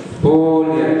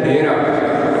pun ya hira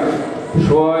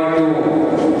suai tu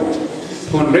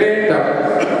pun reta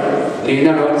ni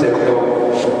na lo sekto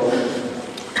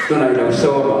tu na lo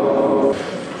so ma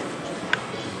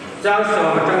张所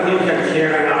张天感谢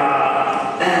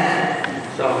了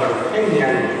所很年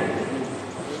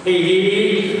第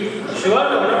一说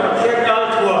了那天高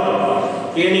错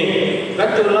给你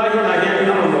那就来那天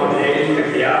那么多的一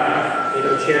个家你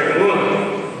都切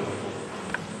入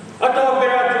atau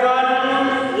peraturan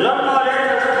lemah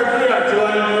dan tetapi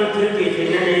acuan terkait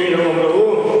ini lalu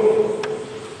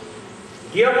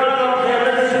dia kalau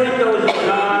ada sesuatu yang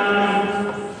jalan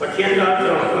pasien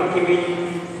datang kami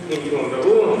itu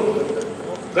lalu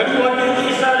kan waktu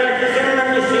kita lepas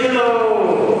nanti silo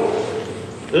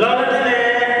lalu tele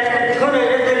kau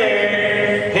tele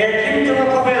hakim cuma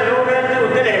kau berobat tu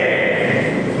tele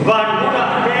ban buka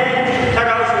tele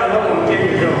terus kalau mungkin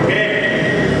itu ke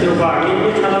tu ban ini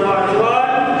kalau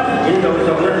đâu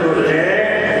trong đất luôn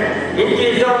lẽ in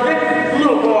chỉ do biết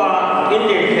nụ qua in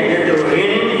để thành đất đồ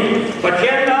in và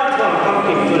thiên đó còn không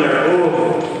kịp tu là đâu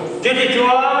chứ thì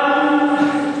chúa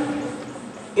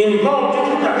in mong chứ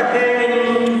chúng ta cái thêm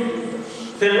in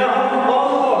thì là không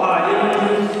có hà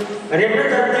in riêng đất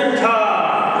dân thiên tha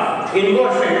in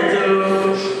có sẽ chờ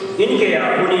in kẻ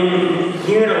của in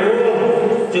như là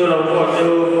chờ lâu có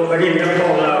chờ và riêng đất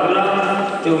còn là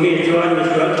chờ mình chúa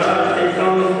ta sẽ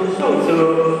không sống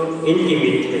chờ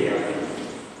intimate ya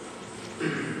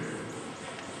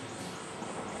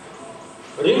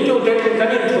ring chu te kan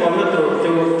in thom na to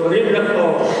chu ring la ko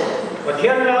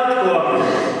pathian la ko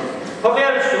ko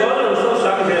vel suwa lo so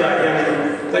sang de la ya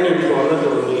kan in thom na to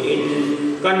ni in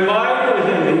kan bai ko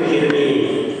hin min ki ni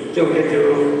chu te chu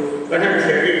kan han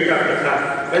se ri ka ka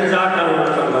kan za ta lo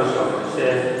ka ma so se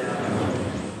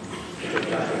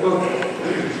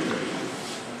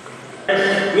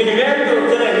min ven tu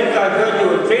tene ni ka ga tu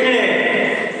trene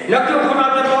nak tu khona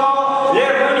te ko le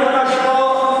ban khona te ko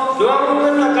duang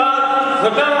mun ka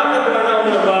khata te bana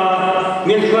un ba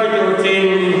min khoi tu tin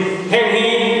hen hi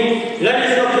la ni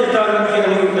so tu ta nak ki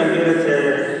ni kan de se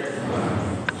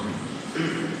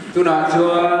tu na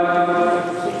chua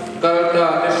ka ta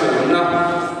te su na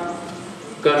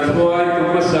kan khoi tu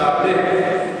ma sa te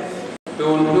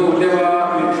tu te wa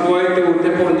min khoi tu te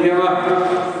pon dia wa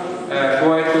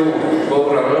khoi tu bo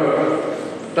ra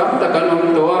tam ta kan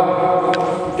on to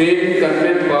tin kan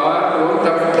men ba to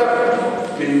tak tak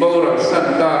min bo ra san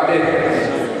ta te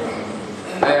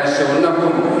so na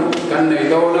pun kan nei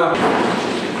do na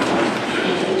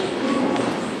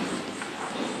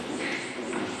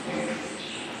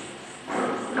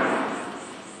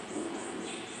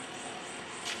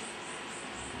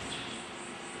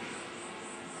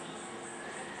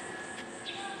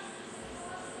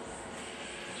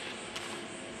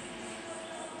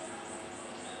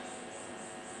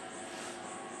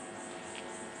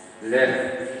lên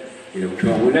điều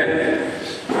thường lên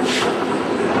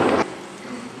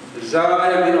ra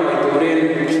em đi nói tôi đi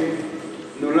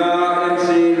nụ la em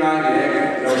xin lại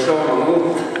để đầu sâu bằng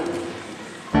ngu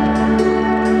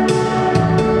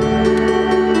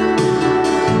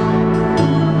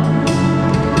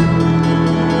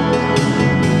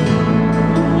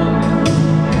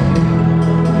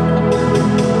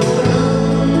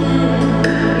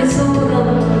Hãy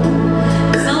subscribe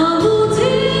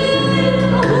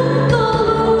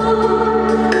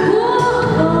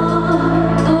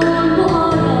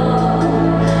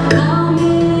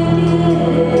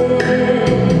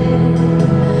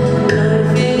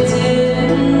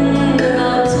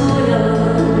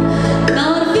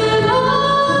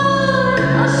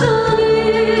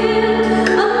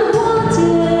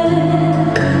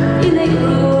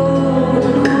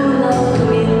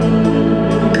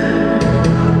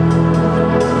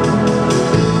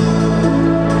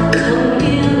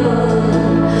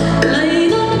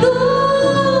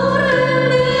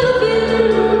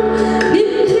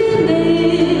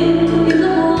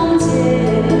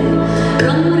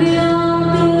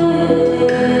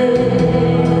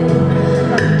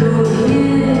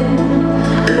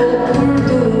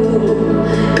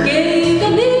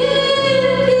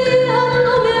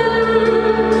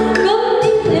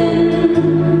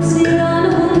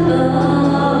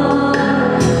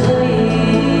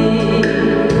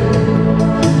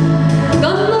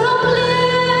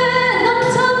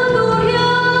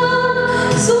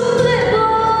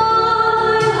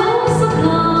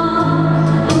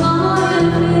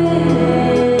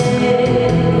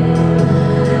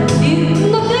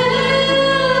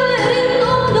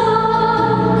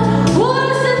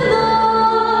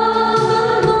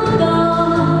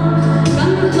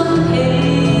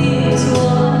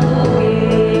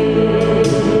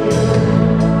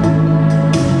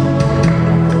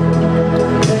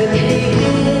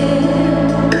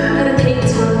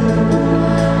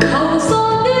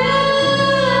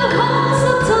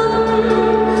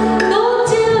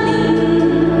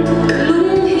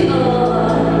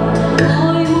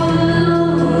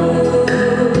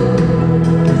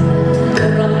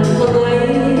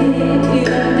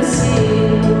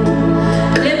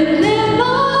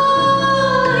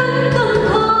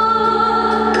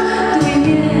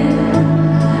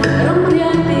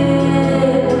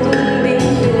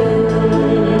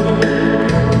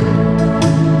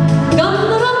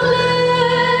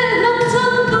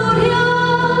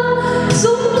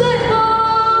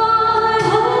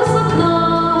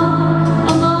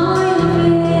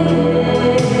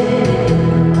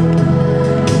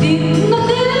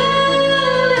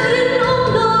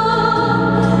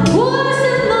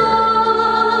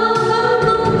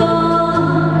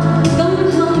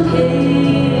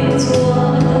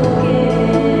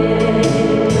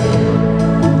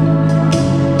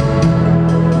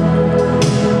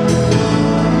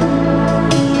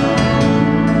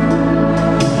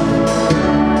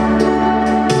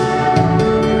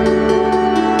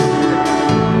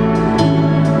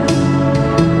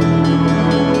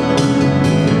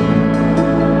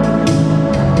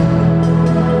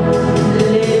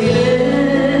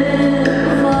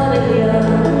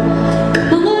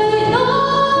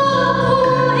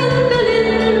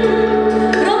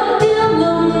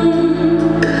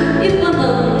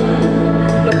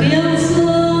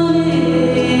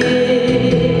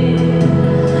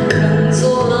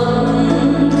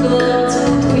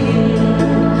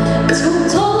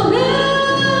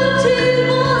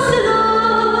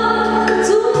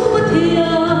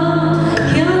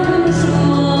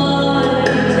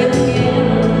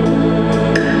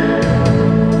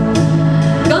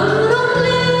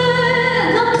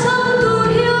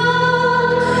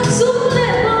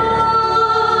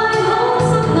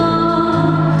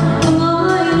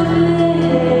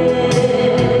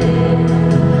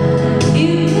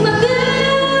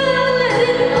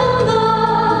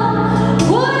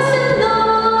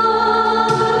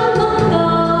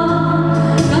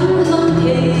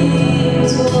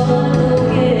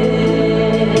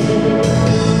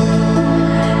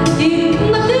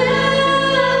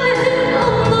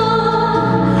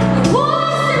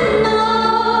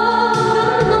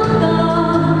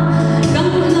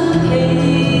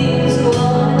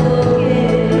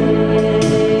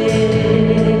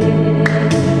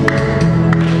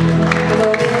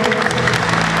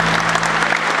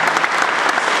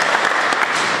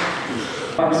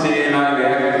si na ge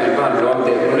an ban rom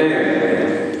te ko le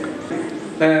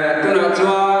tu na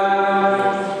chuan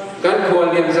kan khol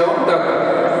liam zom tak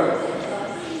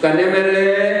kan MLA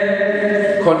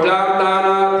khotlam ta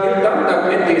na thil tam tak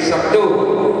min ti sak tu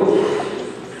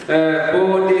po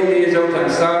ti zo than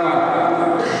sama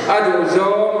adu zo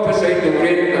phasai tu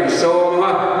rin kan so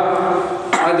ma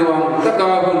adu ang taka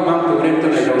hun mang tu rin tu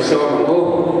na lo so ma o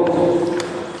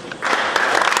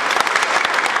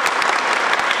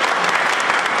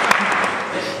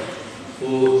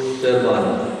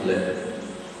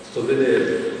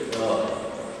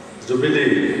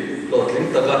Jubilee lọt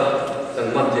lính ta cả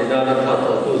thằng mặt thì ra thả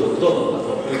thọ tu dụng tốt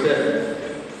thọ tu thế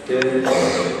thế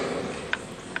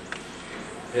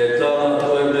hệ cho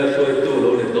tôi mới phơi tu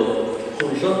lâu đến tổ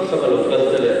không sắp sắp là lúc cần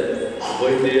thế lệ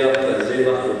với nia là gì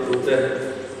mà tu thế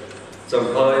chẳng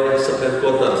phải sắp hết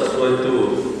con ta phơi tu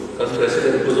các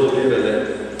president cứ dồn đi về lệ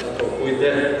thọ quy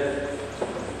thế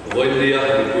với nia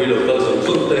thì quy lâu cần dụng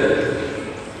dụng thế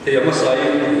thì mà sai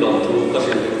lòng tu các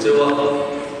sự chưa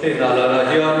HNAHLAN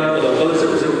hian local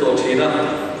service to thina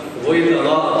voin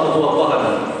ala thua pahan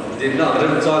dinna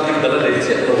ran cha ki dala nei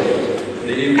che to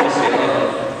ni in pasia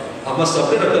ama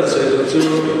sabena kan se chu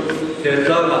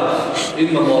HNAHLAN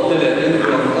in ma mote le in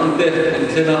ram ante in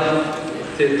thena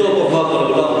te to ko ma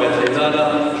ko la me thina na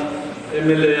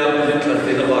MLA ya din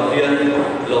thina ba hian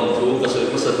long thu ka se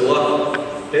ma sadua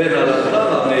HNAHLAN ta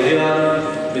na ne hian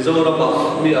mizoram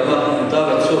mi ama ta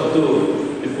ra so tu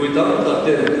Kui tam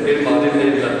taten ke mani ne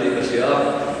lati kasia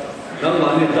nang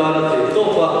mani ta la te to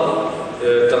pa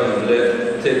tang le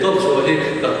te to so hi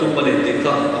ta tu mani ti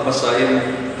ka amasain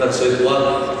kan soi tua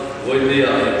voi ne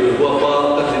a kui wa pa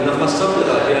ka tin na masam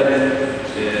la ya ne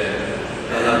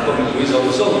ala ko mi kui zo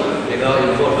so ina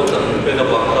important ta pe na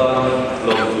ba ka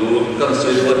lo tu kan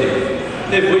soi tua ni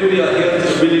ne voi ne a hian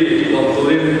Jubilee lo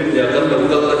turin ya kan lo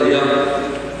ka la ya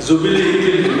Jubilee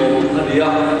til mo ania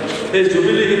he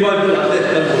Jubilee hi ba la te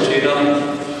kan ho china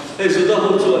he suda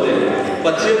ho chuane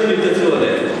pachim ni te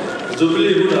chuane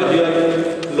Jubilee hu na hian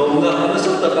lomna ana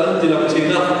sa ta kan tilam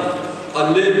china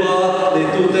anle ba ne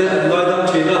tu te anwai dam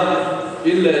china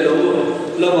in le lo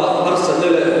lama har san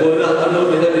le boina anu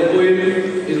me ne koin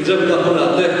in jam ta hona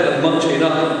te kan mang china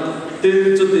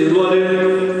tin chu ti rualin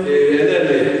ene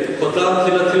le kotam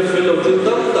thila thil fellow tin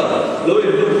tam ta lo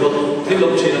in lu thil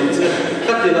lom china che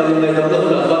các địa phương này đang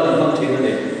là ba năm năm thiên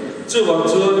này chưa bằng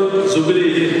chưa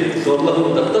Jubilee còn là một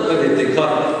tất cả những tình khác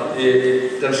thì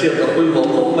càng siết các quy mô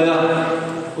không mấy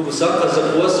cũng sáng cả sự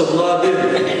quá sống la đi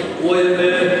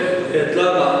YMA hiện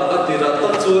là các địa phương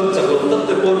tất chuan chẳng có tất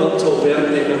cả quân ông châu Việt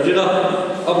thì làm gì đó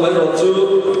ông ấy nói chú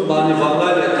mà đi vào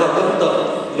ngay để cả tất cả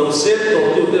lồng xếp tổ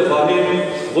chức để vào đi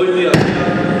với địa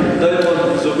đây là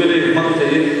Jubilee mang thế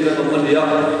cái công an địa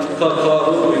cả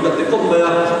rồi các địa không mấy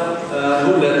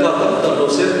hôm nay ta tập tập đầu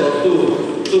tiên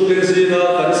tu cái gì đó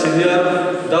cái gì đó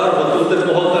đã bắt đầu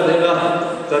từ bao giờ này là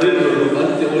cái điều rồi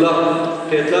anh tiêu la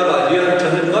hiện tại là hiện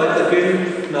chân ngay tại cái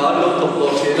nào nó tập đầu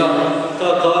tiên là ta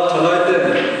thay tên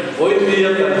với nhiều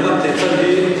cái mặt thế chân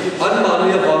đi anh mà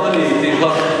đi vào cái gì thì ha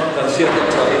cái gì đó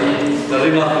chạy cái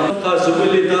gì mà ta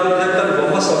Jubilee đã thấy cái bộ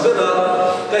mặt sắp tới đó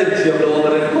cái gì đó là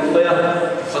cái không phải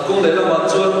aku lấy làm mặt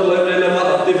chuan tôi lấy làm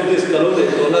activities kalau để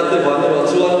tôi là để vào làm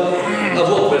chuan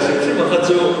abo perception ma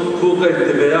khachu khu kai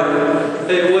te be ya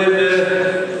e YMA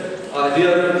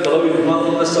hian kalawin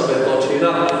mang na sabe to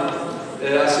china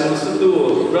asun su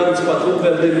branch pathum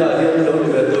building la hian lo ni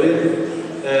be toin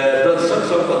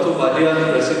construction pathum ma hian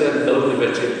president lo ni be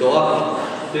chin to a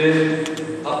tin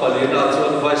apalina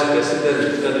chuan vice president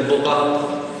kan boka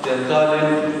yan kanin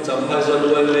champhai zon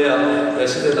YMA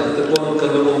president ang te kon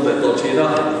kan lo be to china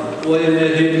YMA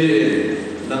hi ni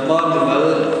nangma ningal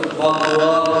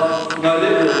bakwa ngai le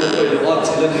ko ko lo at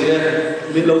chila ni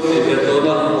mi lo ti be to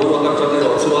na o wa ka chang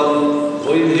lo chuan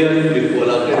voin hian mi ko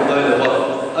la ke dai lo wa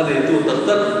ani tu tak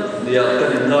tak dia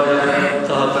kan in dai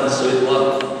ta kan soi wa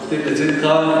ti ke jin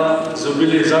kha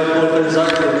Jubilee zai ko kan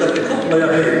zai ko ta ke khop ma ya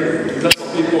he na ko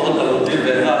pi ko ha lo ti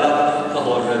be ha la ka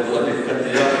ho re tu ani kan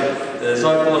dia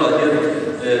zai ko la hian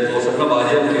to sa ka ba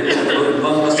hian ke to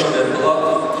mang na sa be to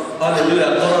ani le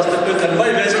a ra ta ke kan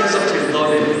bai be sa sa chin to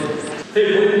ni he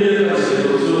voin ni a se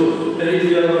lo su he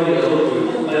dia no ni a lo tu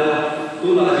ma ya tu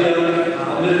na hian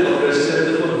America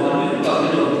president ko ma ni ka ni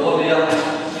lo ko dia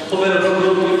ko me ro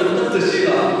ro ko ta ta si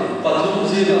la pa tu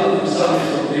si la sa ni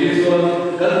so ni so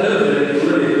kan ne le tu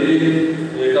le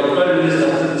ni ka pa ni sa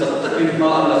ta ta ki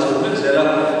ma la so me se la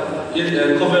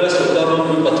in ko me la so ta ro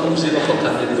ko pa tu si la ko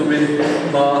ta ni tu min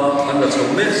ma an la so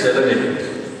me se la ni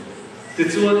ti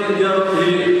chuan India hi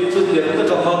chu tiang ta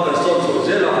ka ma ka so so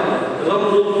se la ram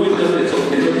ro ku ta ni so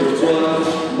ni to chuan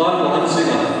ma no han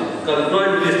singa kan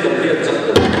prime minister hi chak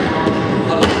ta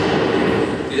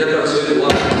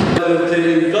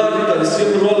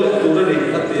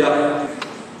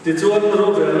thì chuan ro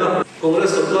về na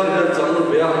Congress sarkar hian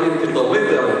chang ve a in ti to mai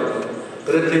te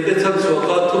ren thei te chan so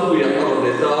ka thu pu ya a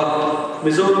ne ta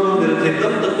Mizoram ne thei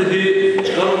tam tak te hi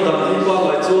kam dam thum pa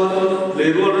lai chuan le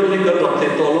ro ren ni ka ram thei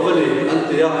to lo ba ni an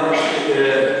te ya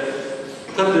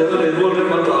kan de le ro ren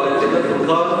man ra le te ka thum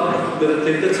kha ne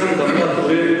thei te chan dam ka tu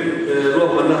ro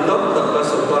man na tam tak ka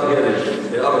sarkar hian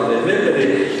a ne me ke ni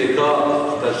te ka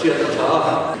ta sia ta tha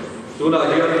tuna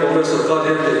hian Congress sarkar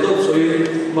hian te top soi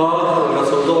ma na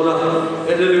so do na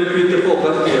NLP te po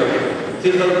kan kia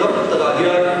thiên năng tấm tất cả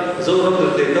hian dấu năm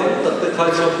được thể tấm tất cả khai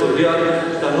sâu của hian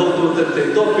đàn hậu tu tất thể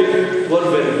top pin quân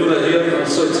về tuna hian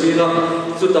soi chi na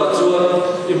su ta chuan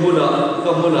imuna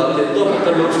kamuna thể top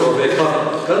kan lo cho về kha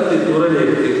kan ti tu ra ni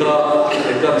ti kha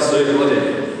te kan soi lo ni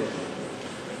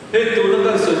he tu na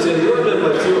kan soi chen ro le ma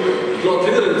chu lo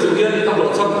thing ren chu hian ta lo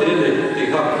cham te ni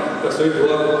ti kha ka soi tu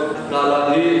na la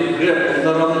ni rep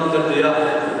na ram kan dia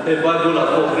he ba du la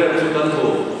ko rep chu kan ho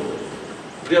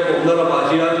dia pokna ma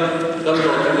hian kan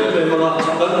ro ne me ma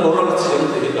kan moral chiam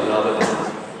ti ka la ba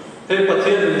he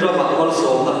pathian drama wal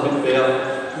so na min pe ya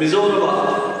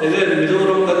Mizoram ele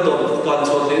Mizoram kan to kan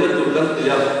so te na tu kan ti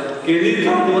ya ke ni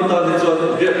tham tu ta ni chuan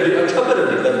rep ni a thap ra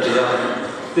ni kan ti ya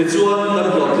ti chuan kan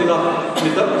ro ti na mi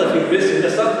tam ta ki be sin na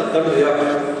sa ta kan ya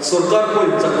sarkar ko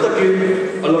chak takin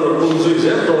alo ro bum zui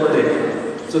zem to ni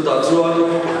chu ta chuan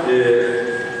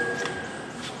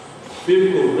phim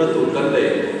ko na tu kan le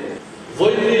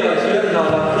YMA hian na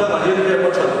la ta hian re pa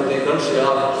chan te kan sia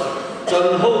chan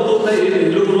ho tu nei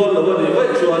in lu ro lo ni vai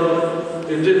chuan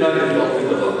in je na ni lo ti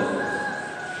lo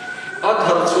a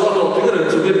thar chuan lo ti re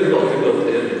chu ge lo ti lo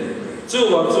te ni chu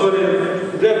wa chuan ni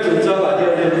rep chun cha la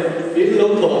hian in lo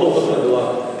tho ho ka lo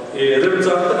rep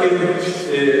cha ta kin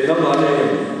na ma ne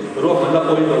ro ma na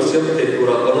ko ni lo siam te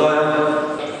pura ka la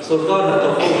sarkar na ta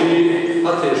ho hi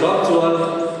a the ra chuan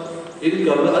in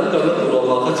kan an kan tu lo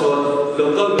ma kha chuan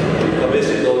local ka be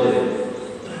si do ni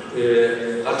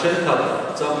a chen khat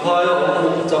champhai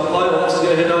o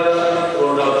sia hena ro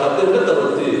ra khat te ta ro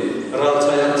ti ra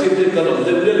chayang chi ti kan om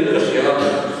de le ka sia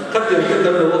khat te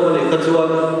kan lo ma ni kha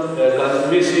chuan kan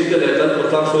mi si te le kan ko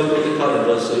tang soi ti khan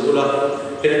ro se ula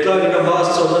he tla ni na ma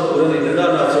so na tu ni na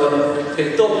na chuan he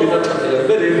to pi na that le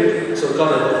be ri sarkar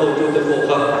na ko tu te ko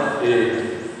kha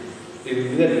in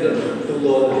ne tu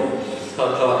lo kha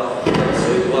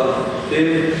soi wa tin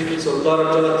sarkar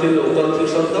ta thil local thil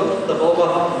san tam ta ba ba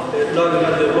etla ni na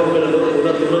development lo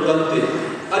una tu kan ti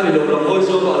ani lo ram hoi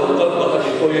so ba local ba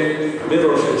ani koi me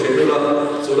ro se che la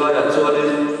chula ya chuan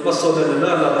ma so na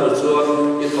na na tu chuan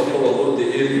I ko ko ko ti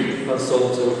in an so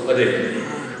chu ani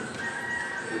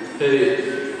he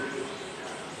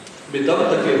mi tam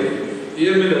ta ke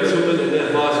YMA le chu me ne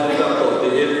ma ni ka to ti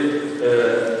in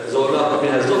zona mi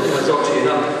ha zo chi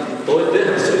na tôi đến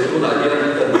hành sự của đại diện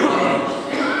cần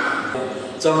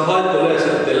chẳng phải tôi là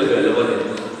sẽ đến về là vấn đề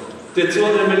tiết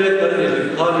chuan em lấy cái này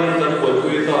khai nhiên cái buổi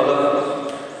quy ta là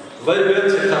vay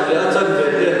bên sẽ tham gia chân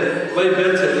về thế vay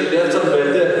bên sẽ đi đến chân về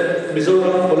thế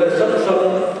Mizoram tôi là sẵn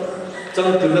sàng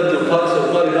chẳng từ nay từ phát sự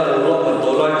mà đi ra là lo mình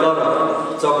tôi lại ta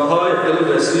chẳng phải cái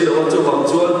về xí là cho hoàng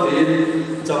chuan tiền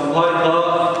chẳng phải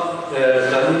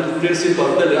cái principal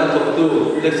cái là thuộc tu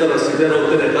lecturer sĩ để rồi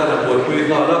cái này ta là buổi quy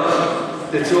ta đó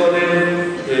thì cho nên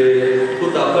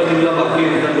chúng ta phải đi làm cái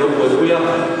này nó buổi cuối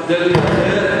à để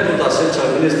chúng ta sẽ trả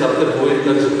cái này cái buổi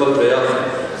cái sự cần phải à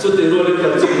số tiền rồi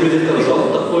cái gì mình cần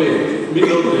giống tập cuối mình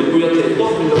đâu buổi cuối thì tốt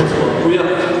mình đâu xong cuối à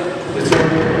để cho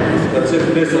cái gì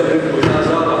mình sẽ cái buổi nào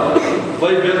ra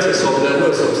vay bên sẽ xong rồi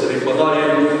rồi xong sẽ đi bắt đầu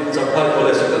chẳng phải có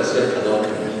lẽ sẽ cần sẽ thay đổi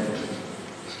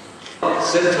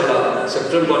sẽ trả lại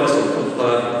September này xong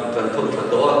cần thông thay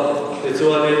đổi thì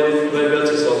cho nên vay bên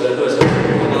sẽ xong rồi rồi xong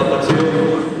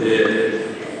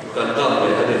kan ta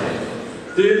mai ani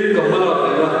tin kamala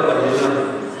ila kanina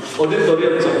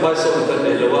auditorium sampai so kan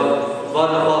ne lawa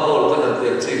wana ba hol kan te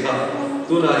chi kha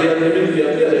tuna hian min bia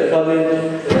bia le kali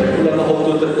kula ma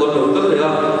hotu te kon lo kan ya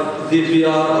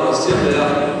DPR arasia ya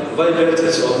vai ber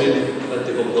che so min kan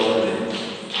ti kom do ni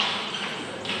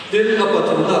tin apa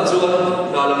thumta chuan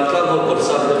na lang tlang ho por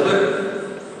san de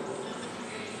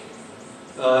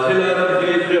helana ni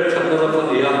grep thakna ra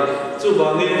mania chu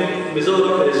bangi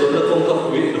Mizoram le zon na kong ka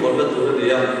hui no na tu na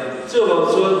dia chu bang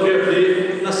chuan grep ni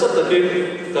na sat takin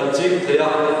kan ching thaya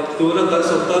tu na kan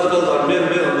sarkar ka dan men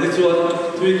me am ni chuan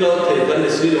tui ka the kan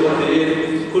si lo ni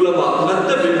kulama nan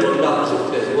ta bin bon la chu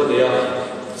the wa dia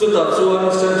chu ta chuan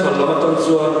central lama ton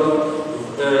chuan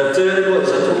che lo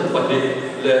sa thum pani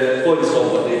le point so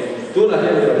pani tu na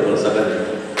he lo sa kan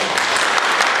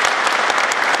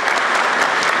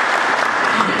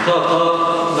ha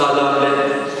na la le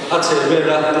a che me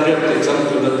ra grep te chang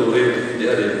tu na tu re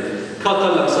dia khát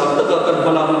khát làm sao tất cả cần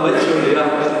phải làm mấy chuyện này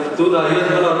tu đại hiện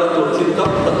là làm tổ chức tập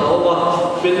tập áo mà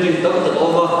bên trình tập tập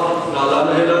áo mà là làm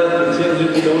hay là thường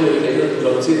xuyên đi đâu để thấy được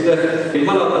đầu tiên đấy vì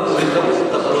mà làm tổ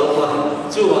chức tập áo mà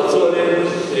chưa nên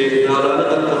thì là làm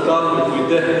cần tập cam để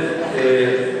quý đấy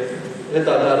hiện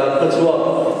tại là làm tất chúa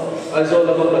ai cho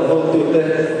là bằng không tu đấy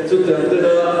chút tiền tới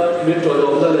đó mình trò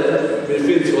đóng ra đấy mình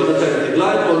phiên chúa nó thành thì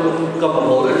lái con cầm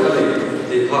máu đấy cái này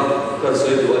thì khác cần xây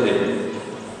tu anh ấy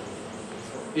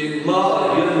YMA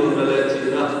hiện luôn là lệ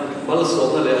chỉ na mal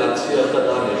sống là lệ chia tất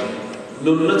cả này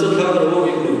luôn là chút khác rồi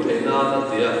in luôn thế na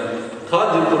thì khá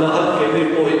dịp của nó hẳn cái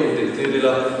này có hiện tiền thì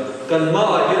là cần ma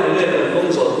hiện lệ là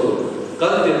công sở tu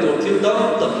cần tiền tu thiên tâm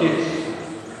tập khi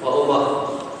mà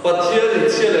bắt chia thì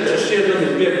chia là cho chia cho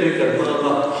mình biết đi cần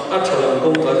mà ắt chả làm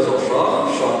công cần sổ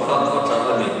sáng khác ắt chả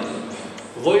anh ấy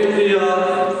với đi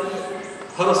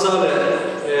hàng xa lệ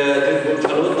thì một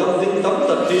chả luôn tâm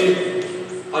tập khi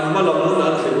anh mà làm muốn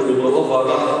ăn thì mình muốn có vào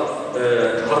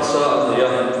hàng xa anh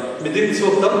ấy mình tin số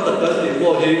tâm tập cái gì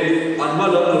có thì anh mà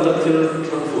làm muốn ăn thì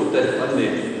thằng phụ tệ anh ấy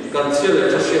cần chia là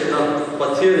cho chia na bắt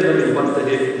chia thì mình bắt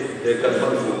thì cần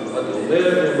thằng phụ anh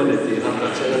ấy mình thì hàng cần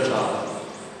chia là chả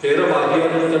thế là mà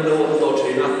hiện cần đâu tổ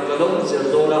chức na cần đâu tiền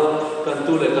đâu na cần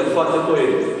tu để cần phát cái quỷ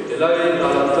thế lại là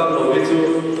làm cam đầu với chú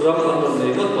ram ăn mình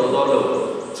này có tổ đó đâu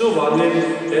chú vào nên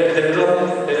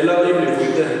thế là im lặng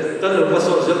thế tân là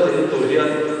masuk rất thì tu hiện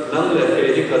năng lực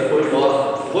cái cần quỷ mà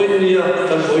quỷ nia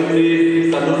cần quỷ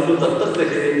ni cần luôn tất tất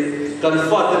cái cần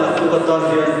phát cái là tu cái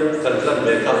tan hiện cần làm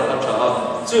để khám phá trả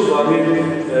chú vào nên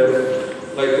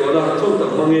ngày đó là thu tập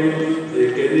mang in thì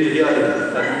cái đi hiện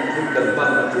cần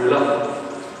ban tu lắm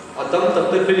tâm tập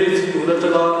tới bây giờ chúng ta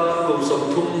là cùng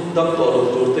sống thung tâm tọa độ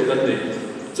tu tới cái này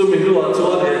chúng mình luôn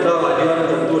cho để ra ngoài hiện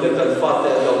cần tu để cần phát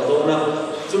để làm tốt na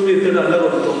chúng mình thế là lao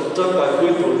động trong cái quy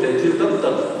tu để chịu tâm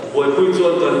tập buổi quy cho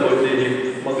cần buổi gì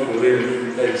mà cũng lên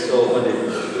cái số mà đi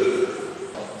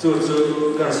chú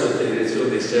can sự thì chú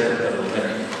đi xem cái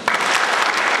này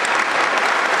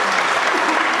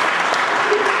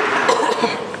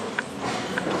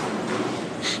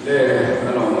để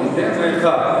anh nói thế này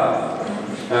cả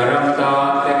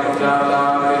ramta te kata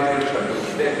te chadu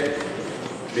te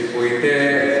dipuite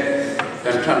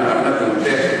kan than na tung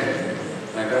te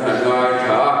na ka han ngai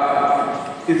tha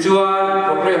ti chuan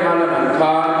program han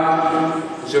kha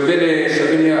JUBILEE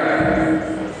sabinia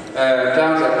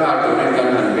tang sa kha tu nen kan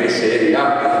han be se ria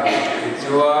ti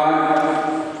chuan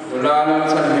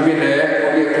nulan chan hi le ko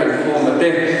ye kan ko ma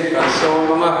te kan so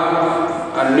ma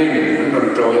an ning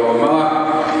non tro yo ma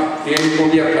tiên cô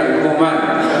việc cần cô man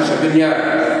đang sử dụng nhà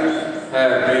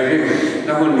review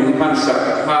nó còn những phần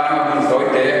sắc hoa nó còn tối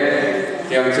tế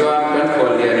tiếng chuan vẫn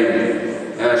còn liền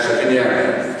sử dụng nhà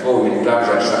cô mình đang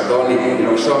giật sắc đó đi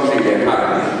nó xong thì để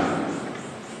hạ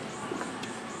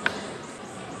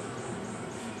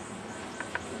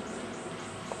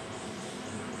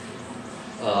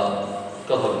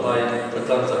các hội mai các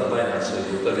tăng sản mai là sử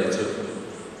dụng cái này chứ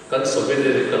các số bên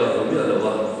đây các bạn cũng biết là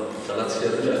what các bạn chia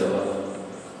là what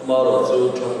mà rồi chú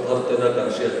thật tên là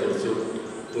cần chia tổ chú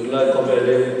từ lại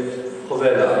có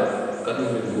về là cần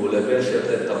mình ngủ lại bên chia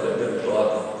tên tập bên toa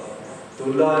từ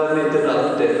lại mình tên là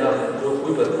tên là rồi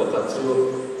quý bậc bậc các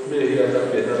chú bây giờ đặc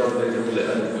biệt là làm bên ngủ lại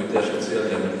anh quý tên chia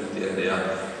là mình tiền đấy à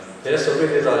thế số bên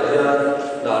này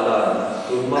là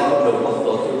từ mà đầu mắt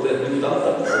tổ từ tên mình tám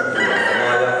tập từ là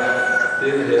mai à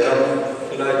tiền hệ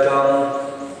cái lại trong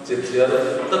chỉ chia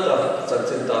tất cả chân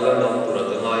chân ta là nằm từ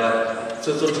là mai à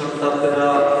cho thằng ta tên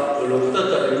là lúc tất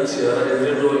cả những chuyện là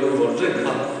những rồi những vấn đề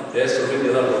mà để số bên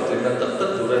này là một tất tất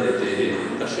tu ra để thì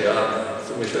cái gì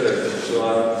số mình sẽ làm cho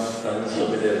anh số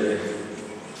bên này